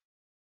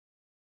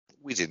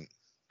 We didn't.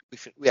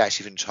 We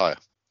actually finished higher.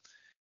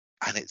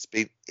 And it's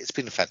been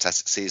a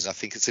fantastic season. I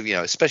think it's,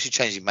 especially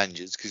changing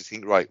managers, because you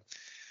think, right,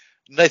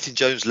 Nathan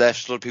Jones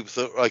left. A lot of people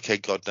thought, okay,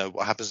 God, no,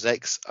 what happens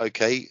next?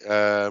 Okay,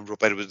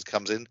 Rob Edwards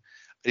comes in, and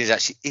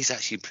he's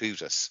actually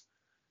improved us.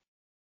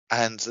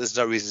 And there's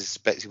no reason to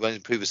expect he won't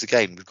improve us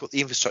again. We've got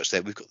the infrastructure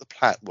there. We've got the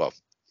plan. Well,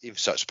 the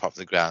infrastructure apart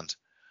from the ground.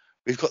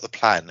 We've got the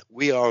plan.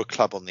 We are a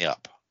club on the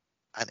up,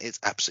 and it's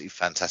absolutely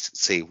fantastic to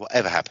see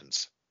whatever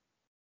happens.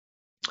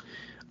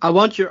 I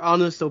want your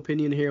honest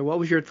opinion here. What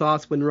was your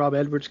thoughts when Rob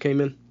Edwards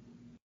came in,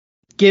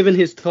 given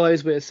his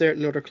ties with a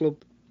certain other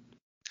club?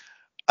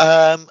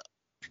 I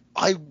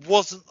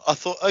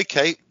thought,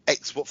 okay,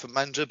 ex-Watford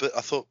manager, but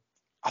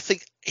I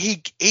think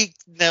he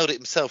nailed it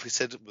himself. He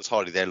said it was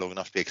hardly there long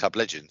enough to be a club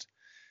legend.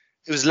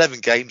 It was 11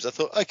 games. I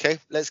thought, okay,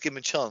 let's give him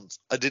a chance.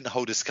 I didn't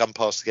hold a scum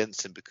pass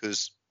against him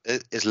because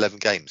it's 11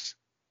 games.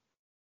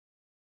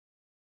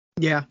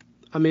 Yeah,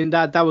 I mean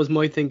that was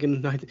my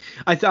thinking.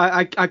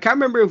 I can't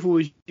remember if it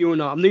was you or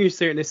not. I'm not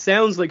certain. It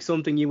sounds like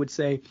something you would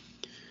say,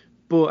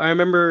 but I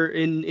remember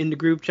in the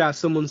group chat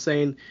someone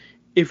saying,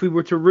 if we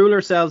were to rule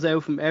ourselves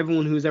out from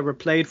everyone who's ever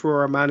played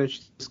for or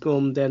managed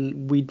Scum,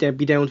 then we'd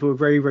be down to a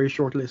very, very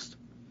short list.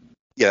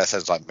 Yeah, that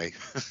sounds like me.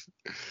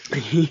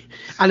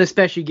 And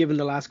especially given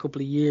the last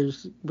couple of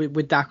years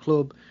with that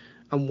club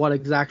and what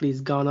exactly has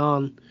gone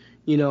on,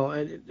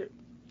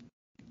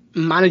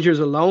 managers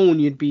alone,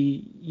 you'd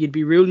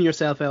be ruling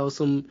yourself out.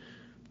 Some,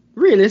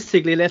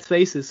 realistically, let's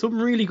face it, some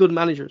really good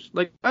managers.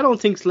 Like, I don't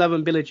think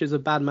Slaven Bilic is a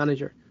bad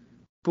manager,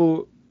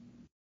 but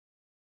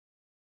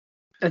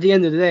at the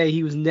end of the day,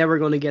 he was never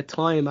going to get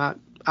time at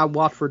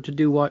Watford to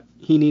do what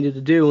he needed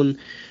to do, and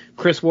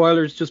Chris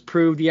Wilder's just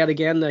proved yet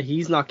again that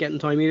he's not getting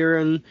time either.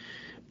 And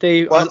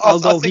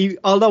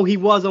although he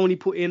was only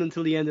put in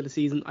until the end of the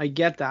season, I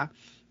get that.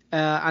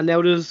 And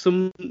now there's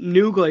some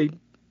new guy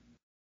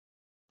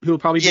who'll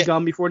probably be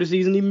gone before the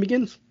season even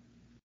begins.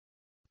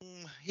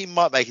 He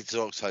might make it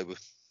to October.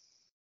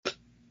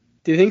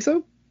 Do you think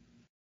so?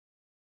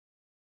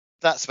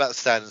 That's about the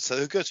standard. So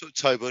he'll go to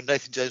October.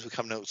 Nathan Jones will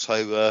come in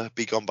October,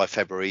 be gone by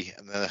February,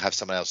 and then they'll have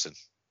someone else in.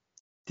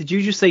 Did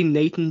you just say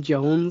Nathan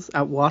Jones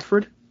at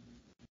Watford?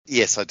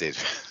 Yes, I did.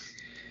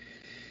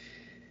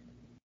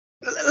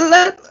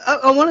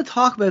 I want to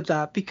talk about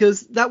that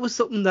because that was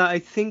something that I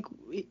think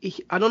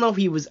I don't know if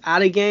he was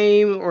at a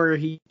game or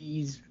he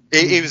was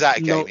at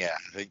a game. Yeah,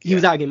 I think, he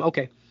was at a game.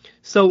 Okay,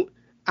 so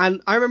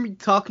and I remember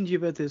talking to you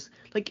about this.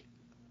 Like,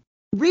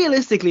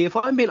 realistically, if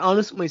I'm being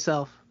honest with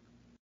myself,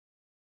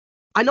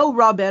 I know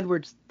Rob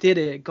Edwards did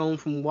it going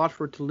from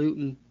Watford to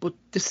Luton, but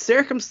the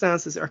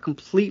circumstances are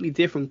completely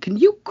different.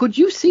 Could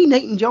you see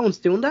Nathan Jones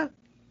doing that?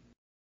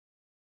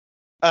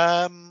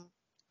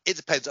 It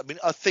depends. I mean,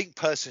 I think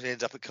personally he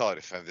ends up at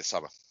Cardiff over this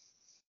summer.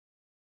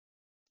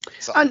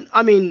 So. And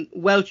I mean,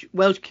 Welsh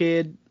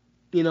kid,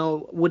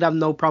 would have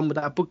no problem with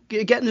that. But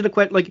getting to the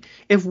question, like,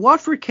 if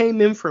Watford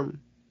came in for him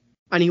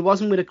and he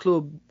wasn't with a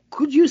club,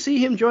 could you see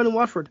him joining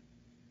Watford?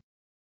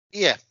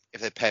 Yeah,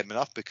 if they pay him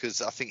enough,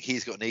 because I think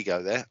he's got an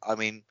ego there. I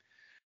mean,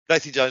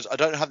 Nathan Jones, I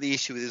don't have the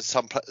issue with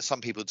him.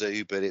 Some people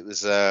do, but it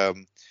was, but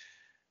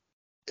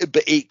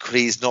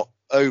equally he's not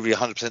overly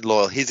 100%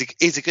 loyal.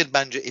 He's a good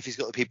manager if he's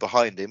got the people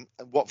behind him,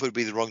 and Watford would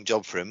be the wrong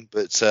job for him.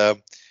 But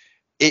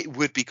it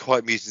would be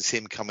quite amusing to see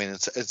him come in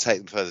and take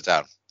them further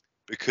down,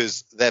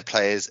 because their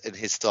players and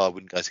his style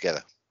wouldn't go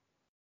together.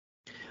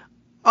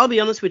 I'll be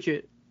honest with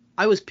you.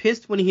 I was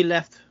pissed when he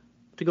left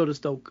to go to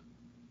Stoke.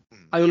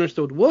 I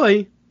understood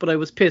why, but I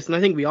was pissed, and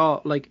I think we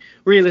all, like,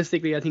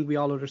 realistically, I think we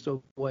all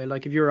understood why.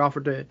 Like, if you're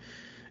offered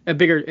a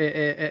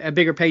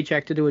bigger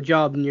paycheck to do a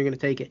job, then you're going to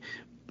take it.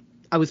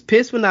 I was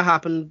pissed when that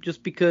happened,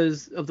 just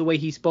because of the way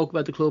he spoke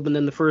about the club, and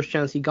then the first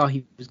chance he got,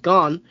 he was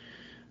gone,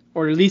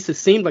 or at least it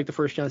seemed like the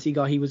first chance he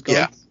got, he was gone.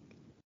 Yeah.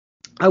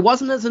 I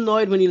wasn't as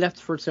annoyed when he left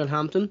for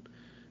Southampton.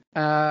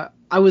 I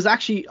was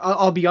actually,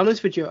 I'll be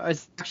honest with you, I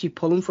was actually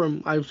pulling for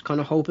him. I was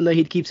kind of hoping that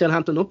he'd keep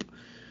Southampton up.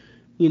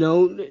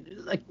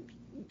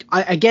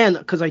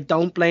 Because I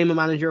don't blame a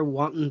manager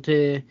wanting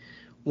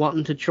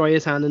to try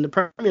his hand in the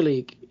Premier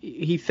League.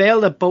 He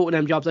failed at both of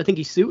them jobs. I think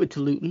he's suited to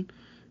Luton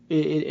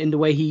in the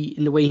way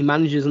he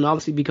manages, and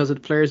obviously because of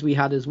the players we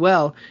had as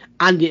well,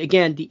 and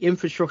the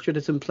infrastructure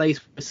that's in place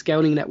with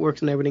scouting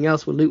networks and everything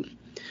else with Luton.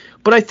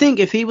 But I think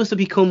if he was to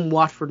become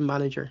Watford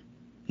manager,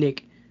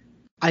 Nick,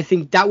 I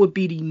think that would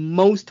be the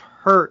most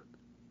hurt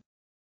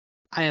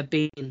I have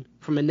been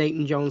from a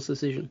Nathan Jones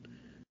decision.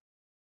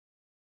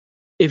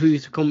 If he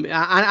was to come,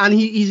 and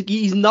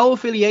he's no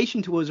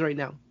affiliation to us right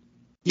now.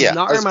 He's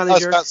not our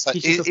manager.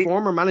 He's just a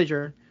former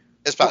manager.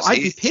 I'd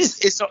be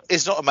pissed.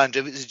 It's not a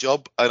manager. It's a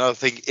job, and I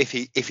think if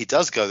he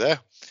does go there,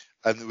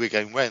 and we're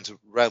going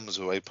round was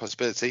always a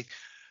possibility,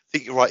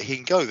 think you're right. He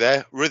can go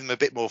there, rhythm a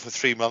bit more for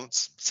 3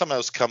 months. Someone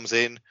else comes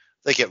in,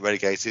 they get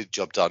relegated.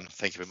 Job done.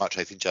 Thank you very much,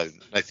 Nathan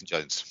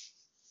Jones.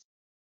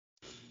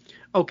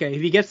 Okay,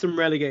 if he gets them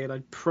relegated,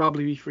 I'd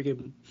probably be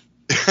forgiven.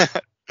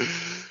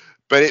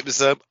 But it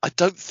was. I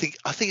think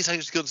it's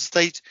actually gone to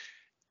stage.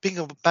 Being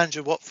a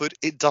manager at Watford,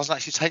 it doesn't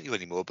actually take you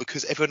anymore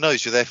because everyone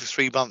knows you're there for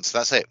 3 months.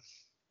 That's it.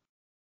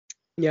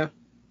 Yeah.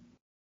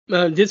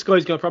 This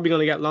guy's probably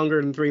going to get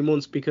longer than 3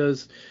 months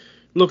because,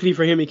 luckily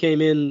for him, he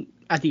came in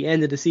at the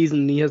end of the season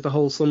and he has the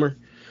whole summer.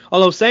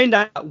 Although saying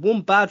that,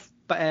 one bad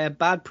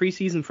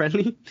preseason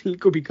friendly, he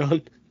could be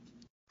gone.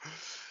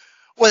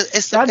 Well,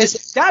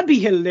 that'd be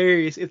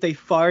hilarious if they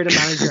fired a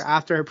manager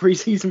after a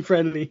preseason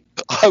friendly.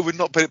 I would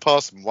not put it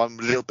past them one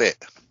little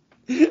bit.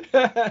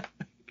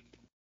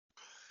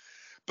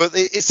 But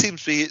it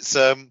seems to be it's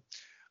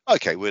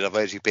okay. We'll have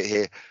a bit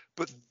here,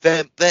 but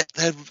their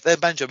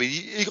manager. I mean,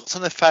 you got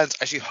some of the fans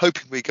actually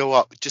hoping we go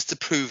up just to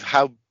prove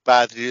how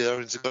badly the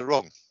Orange have got it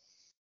wrong.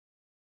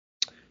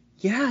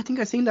 Yeah, I think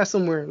I've seen that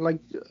somewhere. Like,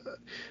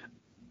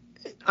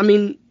 I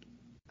mean,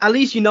 at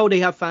least they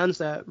have fans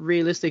that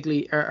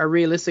realistically are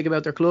realistic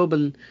about their club,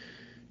 and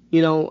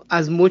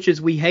as much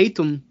as we hate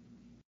them,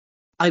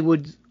 I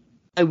would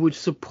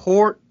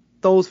support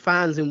those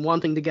fans in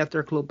wanting to get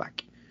their club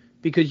back,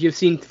 because you've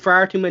seen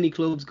far too many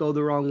clubs go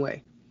the wrong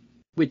way.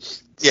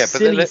 Which yeah, but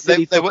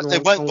they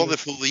weren't bothered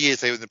for all the years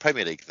they were in the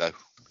Premier League though.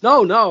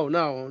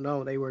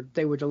 No, they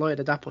were delighted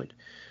at that point.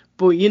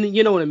 But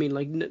you know what I mean.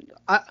 Like,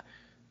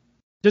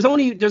 there's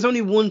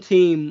only one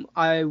team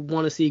I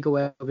want to see go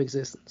out of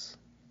existence.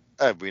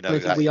 We know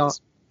that.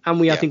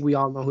 I think we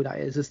all know who that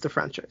is. It's the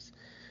franchise.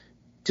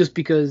 Just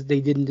because they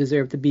didn't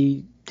deserve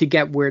to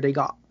get where they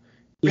got.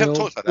 We haven't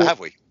talked about that, have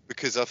we?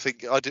 Because I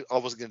think I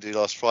wasn't going to do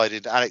last Friday,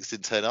 and Alex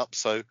didn't turn up,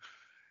 so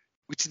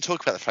we didn't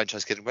talk about the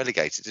franchise getting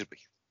relegated, did we?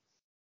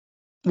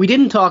 We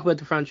didn't talk about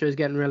the franchise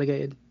getting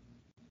relegated.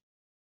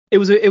 It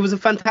was a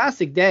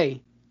fantastic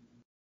day.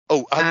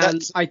 Oh,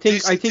 and I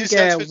think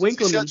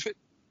Winkleman. Do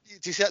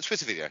you see that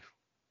Twitter video?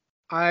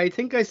 I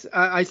think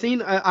I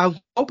seen. I'm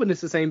hoping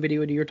it's the same video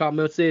that you're talking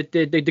about. It's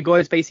the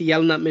guy's basically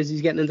yelling at him as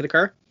he's getting into the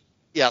car.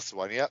 Yeah, that's the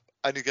one. Yeah,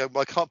 and you go,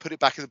 well, I can't put it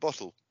back in the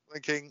bottle.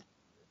 Thinking,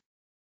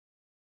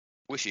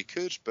 wish you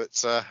could,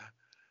 but I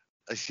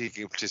think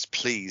you just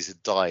please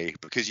die,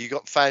 because you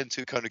got fans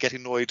who kind of get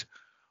annoyed.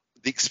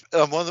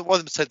 One of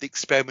them said the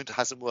experiment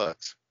hasn't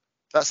worked.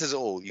 That says it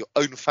all. Your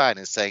own fan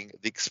is saying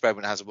the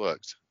experiment hasn't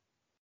worked.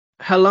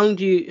 How long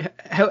do you?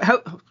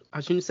 How?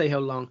 I shouldn't say how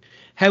long.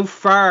 How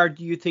far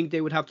do you think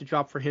they would have to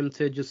drop for him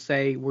to just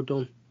say we're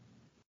done?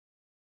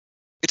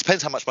 It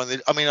depends how much money.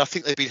 I mean, I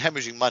think they've been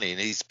hemorrhaging money, and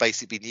he's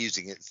basically been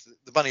using it,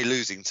 the money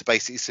losing, to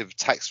basically sort of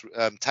tax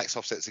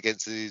offsets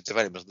against the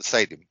development of the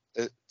stadium,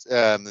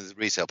 the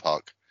retail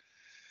park.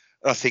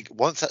 And I think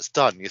once that's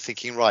done, you're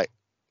thinking, right,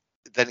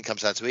 then it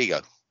comes down to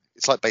ego.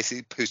 It's like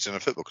basically boosting a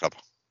football club.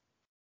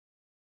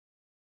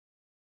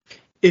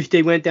 If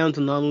they went down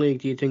to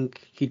non-league, do you think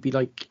he'd be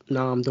like,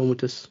 "Nah, I'm done with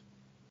this"?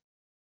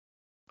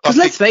 Because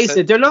let's face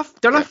it, they're not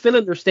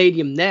filling their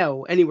stadium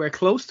now anywhere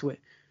close to it.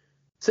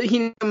 So you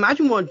can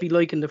imagine what it'd be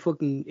like in the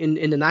fucking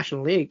in the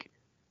National League.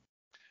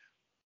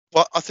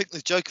 Well, I think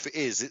the joke of it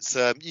is, it's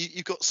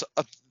you've got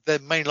their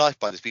main life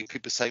by this being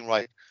people saying,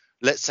 right,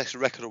 let's take a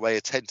record away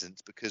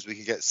attendance because we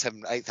can get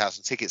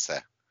 7,000-8,000 tickets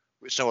there,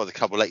 which no other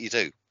club will let you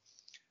do.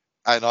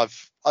 And I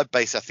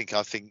think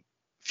a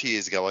few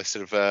years ago I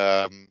sort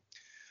of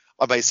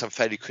I made some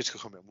fairly critical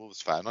comment on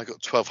Wolves fan. I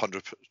got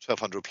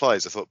 1,200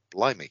 replies. I thought,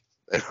 blimey,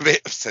 they're a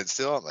bit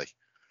sensitive, aren't they?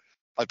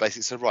 I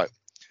basically said, right,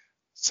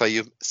 so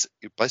you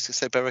basically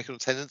said better record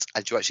attendance,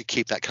 and you actually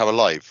keep that club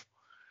alive.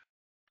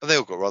 And they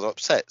all got rather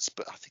upset,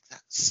 but I think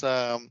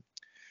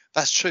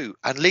that's true.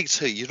 And League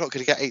Two, you're not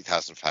going to get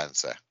 8,000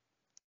 fans there.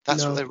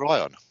 That's what they rely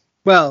on.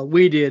 Well,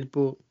 we did,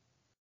 but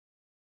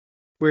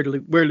we're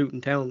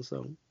Luton Town,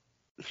 so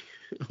I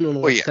don't know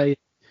what to say.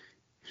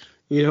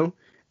 You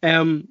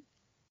know.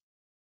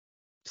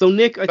 So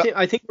Nick,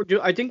 I think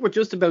we're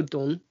just about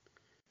done.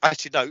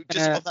 Actually, no.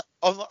 Just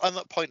on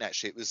that point,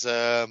 actually, it was.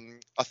 I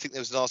think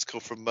there was an article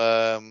from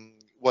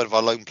one of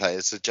our loan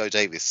players, Joe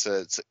Davis.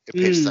 It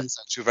appears that's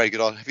actually a very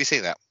good article. Have you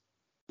seen that?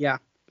 Yeah,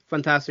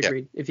 fantastic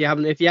read. If you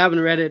haven't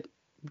read it,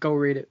 go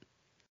read it.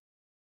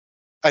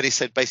 And he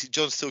said basically,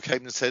 John still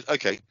came and said,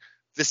 "Okay,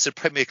 this is a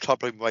Premier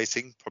club in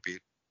waiting. Probably,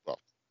 well,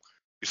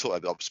 we thought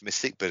I'd be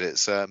optimistic, but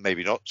it's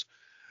maybe not.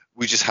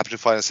 We just happened to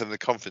find ourselves in the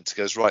conference. He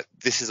goes, right,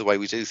 this is the way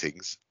we do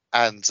things,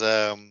 and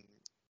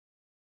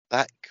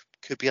that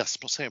could be us. I'm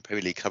not saying a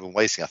Premier League club in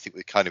waiting. I think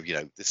we're kind of,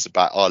 this is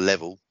about our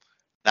level.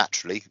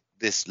 Naturally,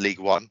 this League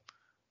One,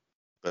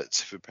 but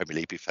for Premier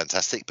League, be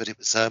fantastic. But it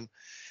was,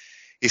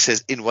 he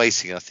says in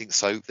waiting. And I think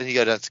so. Then you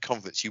go down to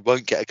conference. You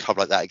won't get a club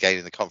like that again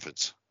in the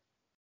conference.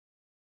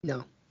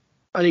 No,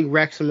 I think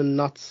Wrexham and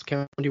Notts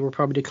County were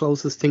probably the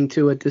closest thing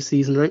to it this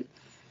season, right?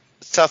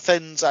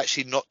 Southend's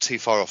actually not too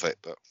far off it,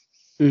 but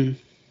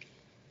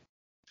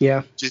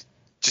yeah.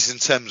 Just in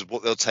terms of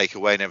what they'll take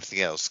away and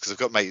everything else, because I've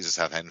got mates who's a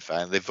Southampton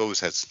fan. They've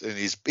always had, and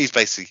he's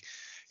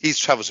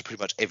travelled to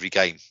pretty much every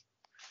game.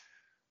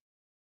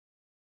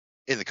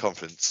 in the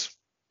conference.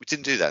 We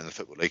didn't do that in the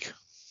Football League.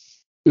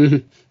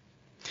 Mm-hmm.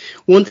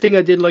 One thing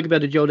I did like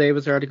about the Joe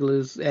Davis article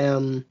is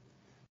when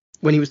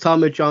he was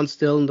talking about John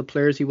Still and the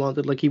players he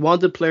wanted. Like, he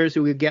wanted players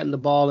who could get in the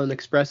ball and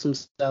express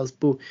themselves,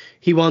 but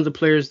he wanted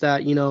players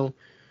that, you know,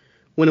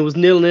 when it was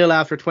 0-0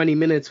 after 20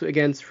 minutes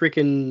against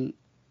freaking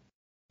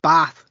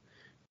Bath,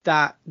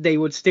 that they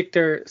would stick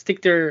their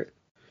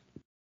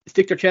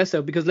chest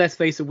out, because let's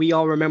face it, we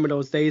all remember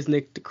those days,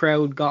 Nick. The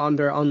crowd got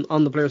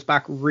on the players'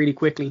 back really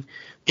quickly.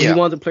 But he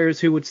wanted players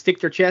who would stick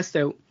their chest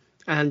out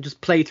and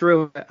just play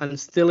through it and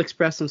still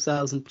express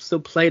themselves and still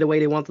play the way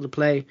they wanted to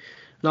play.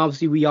 And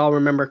obviously we all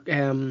remember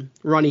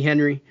Ronnie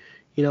Henry,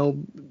 you know,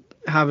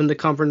 having the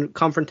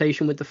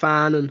confrontation with the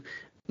fan and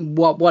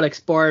what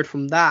expired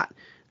from that.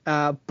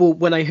 But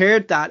when I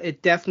heard that,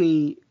 it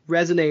definitely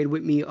resonated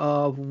with me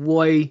of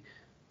why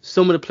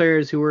some of the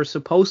players who were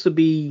supposed to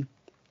be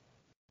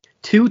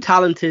too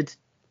talented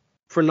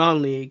for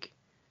non-league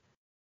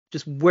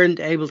just weren't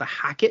able to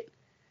hack it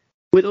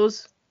with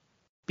us,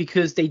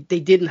 because they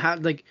didn't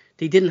have that.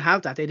 They didn't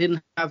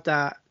have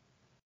that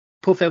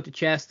puff out the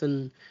chest.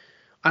 And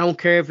I don't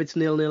care if it's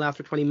 0-0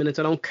 after 20 minutes.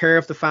 I don't care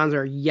if the fans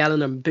are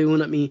yelling and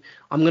booing at me.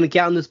 I'm going to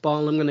get on this ball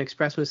and I'm going to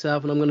express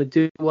myself and I'm going to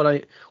do what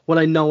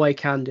I know I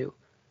can do.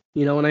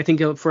 You know, and I think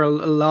for a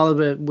lot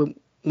of it,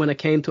 when it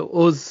came to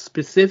us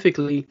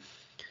specifically,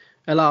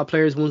 a lot of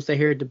players, once they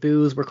heard the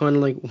boos, were kind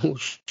of like, oh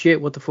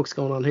shit, what the fuck's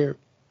going on here?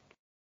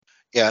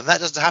 Yeah, and that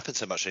doesn't happen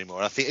so much anymore.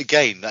 And I think,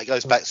 again, that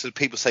goes back to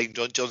people saying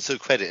John still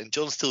credit, and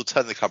John still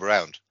turned the club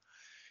around.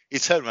 He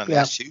turned around the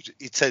attitude.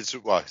 He says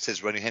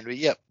Ronnie Henry,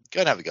 go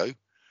and have a go.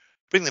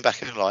 Bring them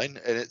back in line,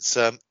 and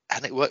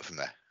and it worked from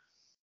there.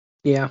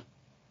 Yeah.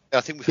 And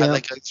I think we've had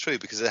that go through,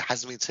 because there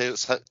hasn't been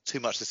too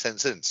much to send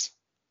since.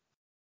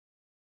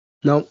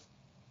 No,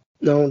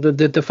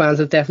 the fans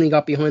have definitely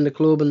got behind the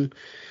club, and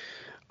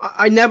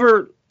I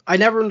never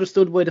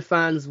understood why the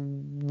fans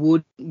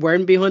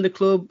weren't behind the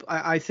club.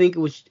 I think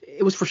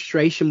it was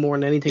frustration more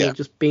than anything, of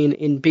just being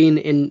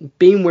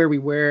where we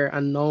were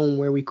and knowing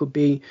where we could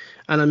be.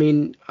 And I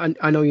mean,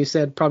 I know you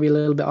said probably a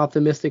little bit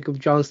optimistic of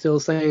John Still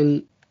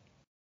saying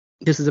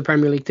this is a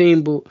Premier League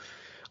team, but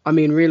I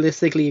mean,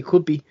 realistically, it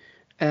could be.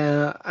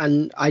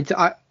 And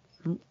I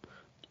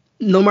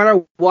no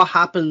matter what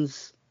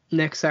happens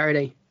next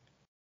Saturday,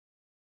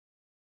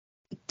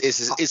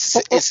 it's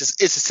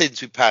a sin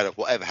to be proud of,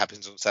 whatever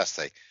happens on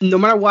Saturday. No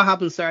matter what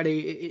happens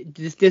Saturday,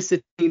 this is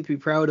a thing to be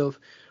proud of.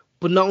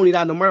 But not only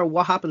that, no matter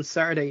what happens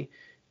Saturday,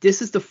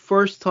 this is the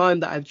first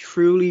time that I've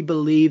truly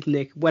believed,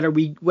 Nick, whether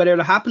it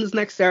happens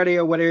next Saturday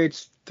or whether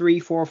it's 3,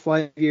 4,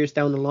 5 years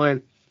down the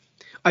line,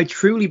 I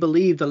truly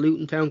believe that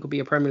Luton Town could be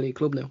a Premier League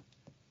club now.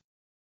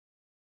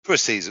 For a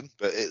season,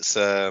 but it's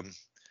still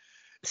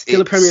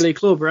a Premier League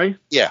club, right?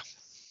 Yeah.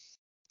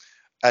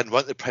 And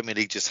won't the Premier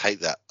League just hate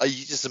that?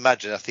 You just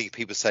imagine, I think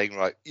people saying,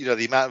 right, you know,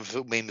 the amount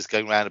of memes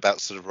going around about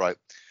sort of, right,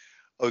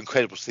 oh,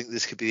 incredible to think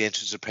this could be the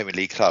entrance of a Premier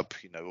League club,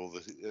 you know, or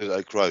the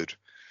Oak Road.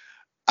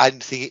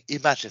 And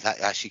imagine if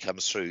that actually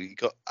comes through. You've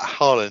got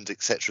Haaland,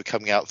 etc.,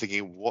 coming out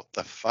thinking, what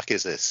the fuck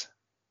is this?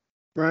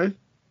 Right.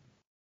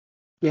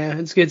 Yeah,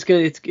 it's good.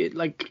 It's good.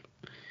 Like,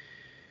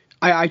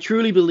 I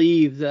truly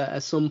believe that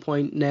at some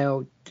point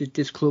now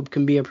this club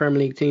can be a Premier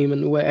League team.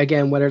 And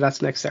again, whether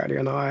that's next Saturday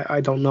or not,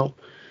 I don't know.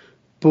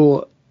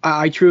 But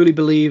I truly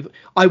believe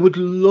I would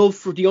love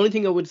for, the only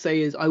thing I would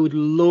say is I would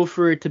love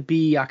for it to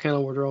be at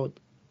Kenilworth Road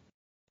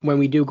when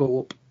we do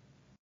go up.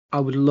 I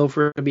would love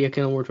for it to be at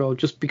Kenilworth Road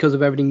just because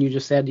of everything you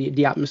just said,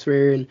 the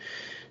atmosphere and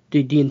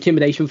the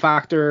intimidation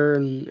factor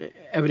and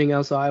everything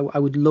else. I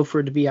would love for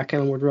it to be at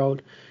Kenilworth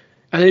Road.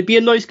 And it'd be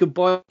a nice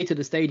goodbye to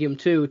the stadium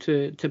too,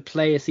 to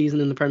play a season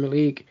in the Premier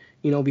League,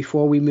 you know,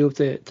 before we move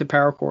to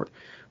Power Court.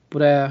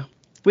 But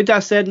with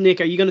that said,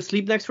 Nick, are you going to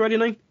sleep next Friday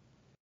night?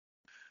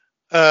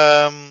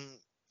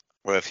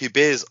 Well, a few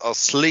beers, I'll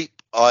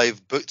sleep.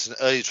 I've booked an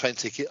early train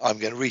ticket. I'm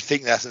going to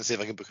rethink that and see if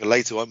I can book a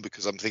later one,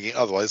 because I'm thinking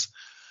otherwise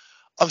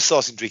I'm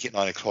starting to drink at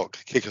 9 o'clock,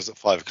 kick us at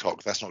 5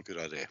 o'clock. That's not a good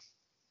idea.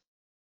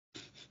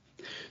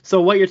 So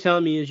what you're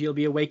telling me is you'll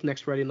be awake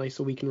next Friday night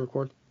so we can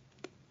record.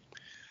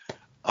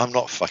 I'm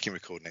not fucking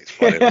recording next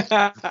Friday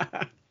night.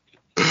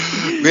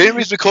 The only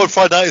reason to record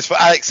Friday night is for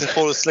Alex to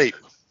fall asleep.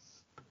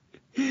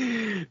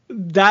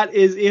 That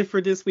is it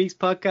for this week's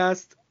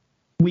podcast.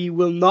 We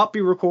will not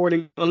be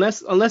recording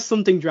unless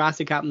something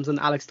drastic happens and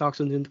Alex talks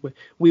us into it.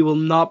 We will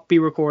not be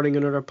recording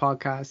another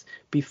podcast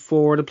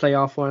before the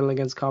playoff final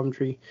against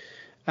Coventry.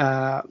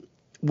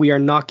 We are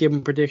not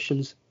giving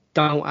predictions.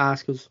 Don't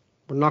ask us.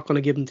 We're not going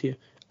to give them to you.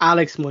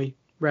 Alex might.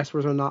 Rest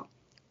of us are not.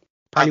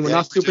 Apparently we're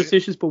not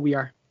superstitious, but we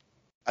are.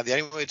 And the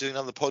only way we're doing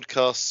another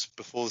podcast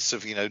before the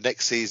sort of,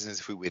 next season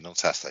is if we win on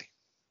Saturday.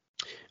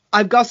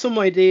 I've got some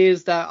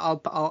ideas that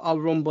I'll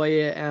run by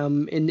you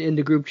in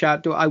the group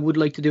chat. I would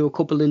like to do a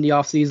couple in the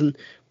off season,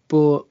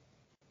 but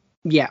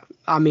yeah,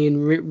 I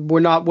mean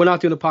we're not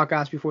doing a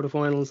podcast before the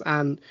finals,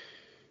 and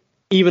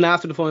even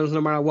after the finals,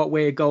 no matter what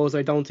way it goes,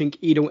 I don't think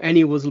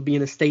any of us will be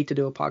in a state to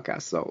do a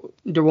podcast. So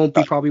there won't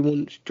be probably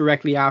one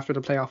directly after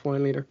the playoff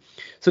final either.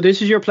 So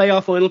this is your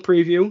playoff final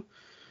preview.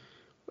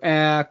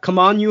 Come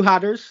on, you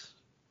Hatters.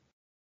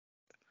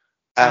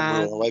 And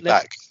we're on the way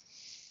back.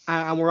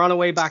 And we're on our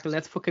way back, and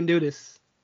let's fucking do this.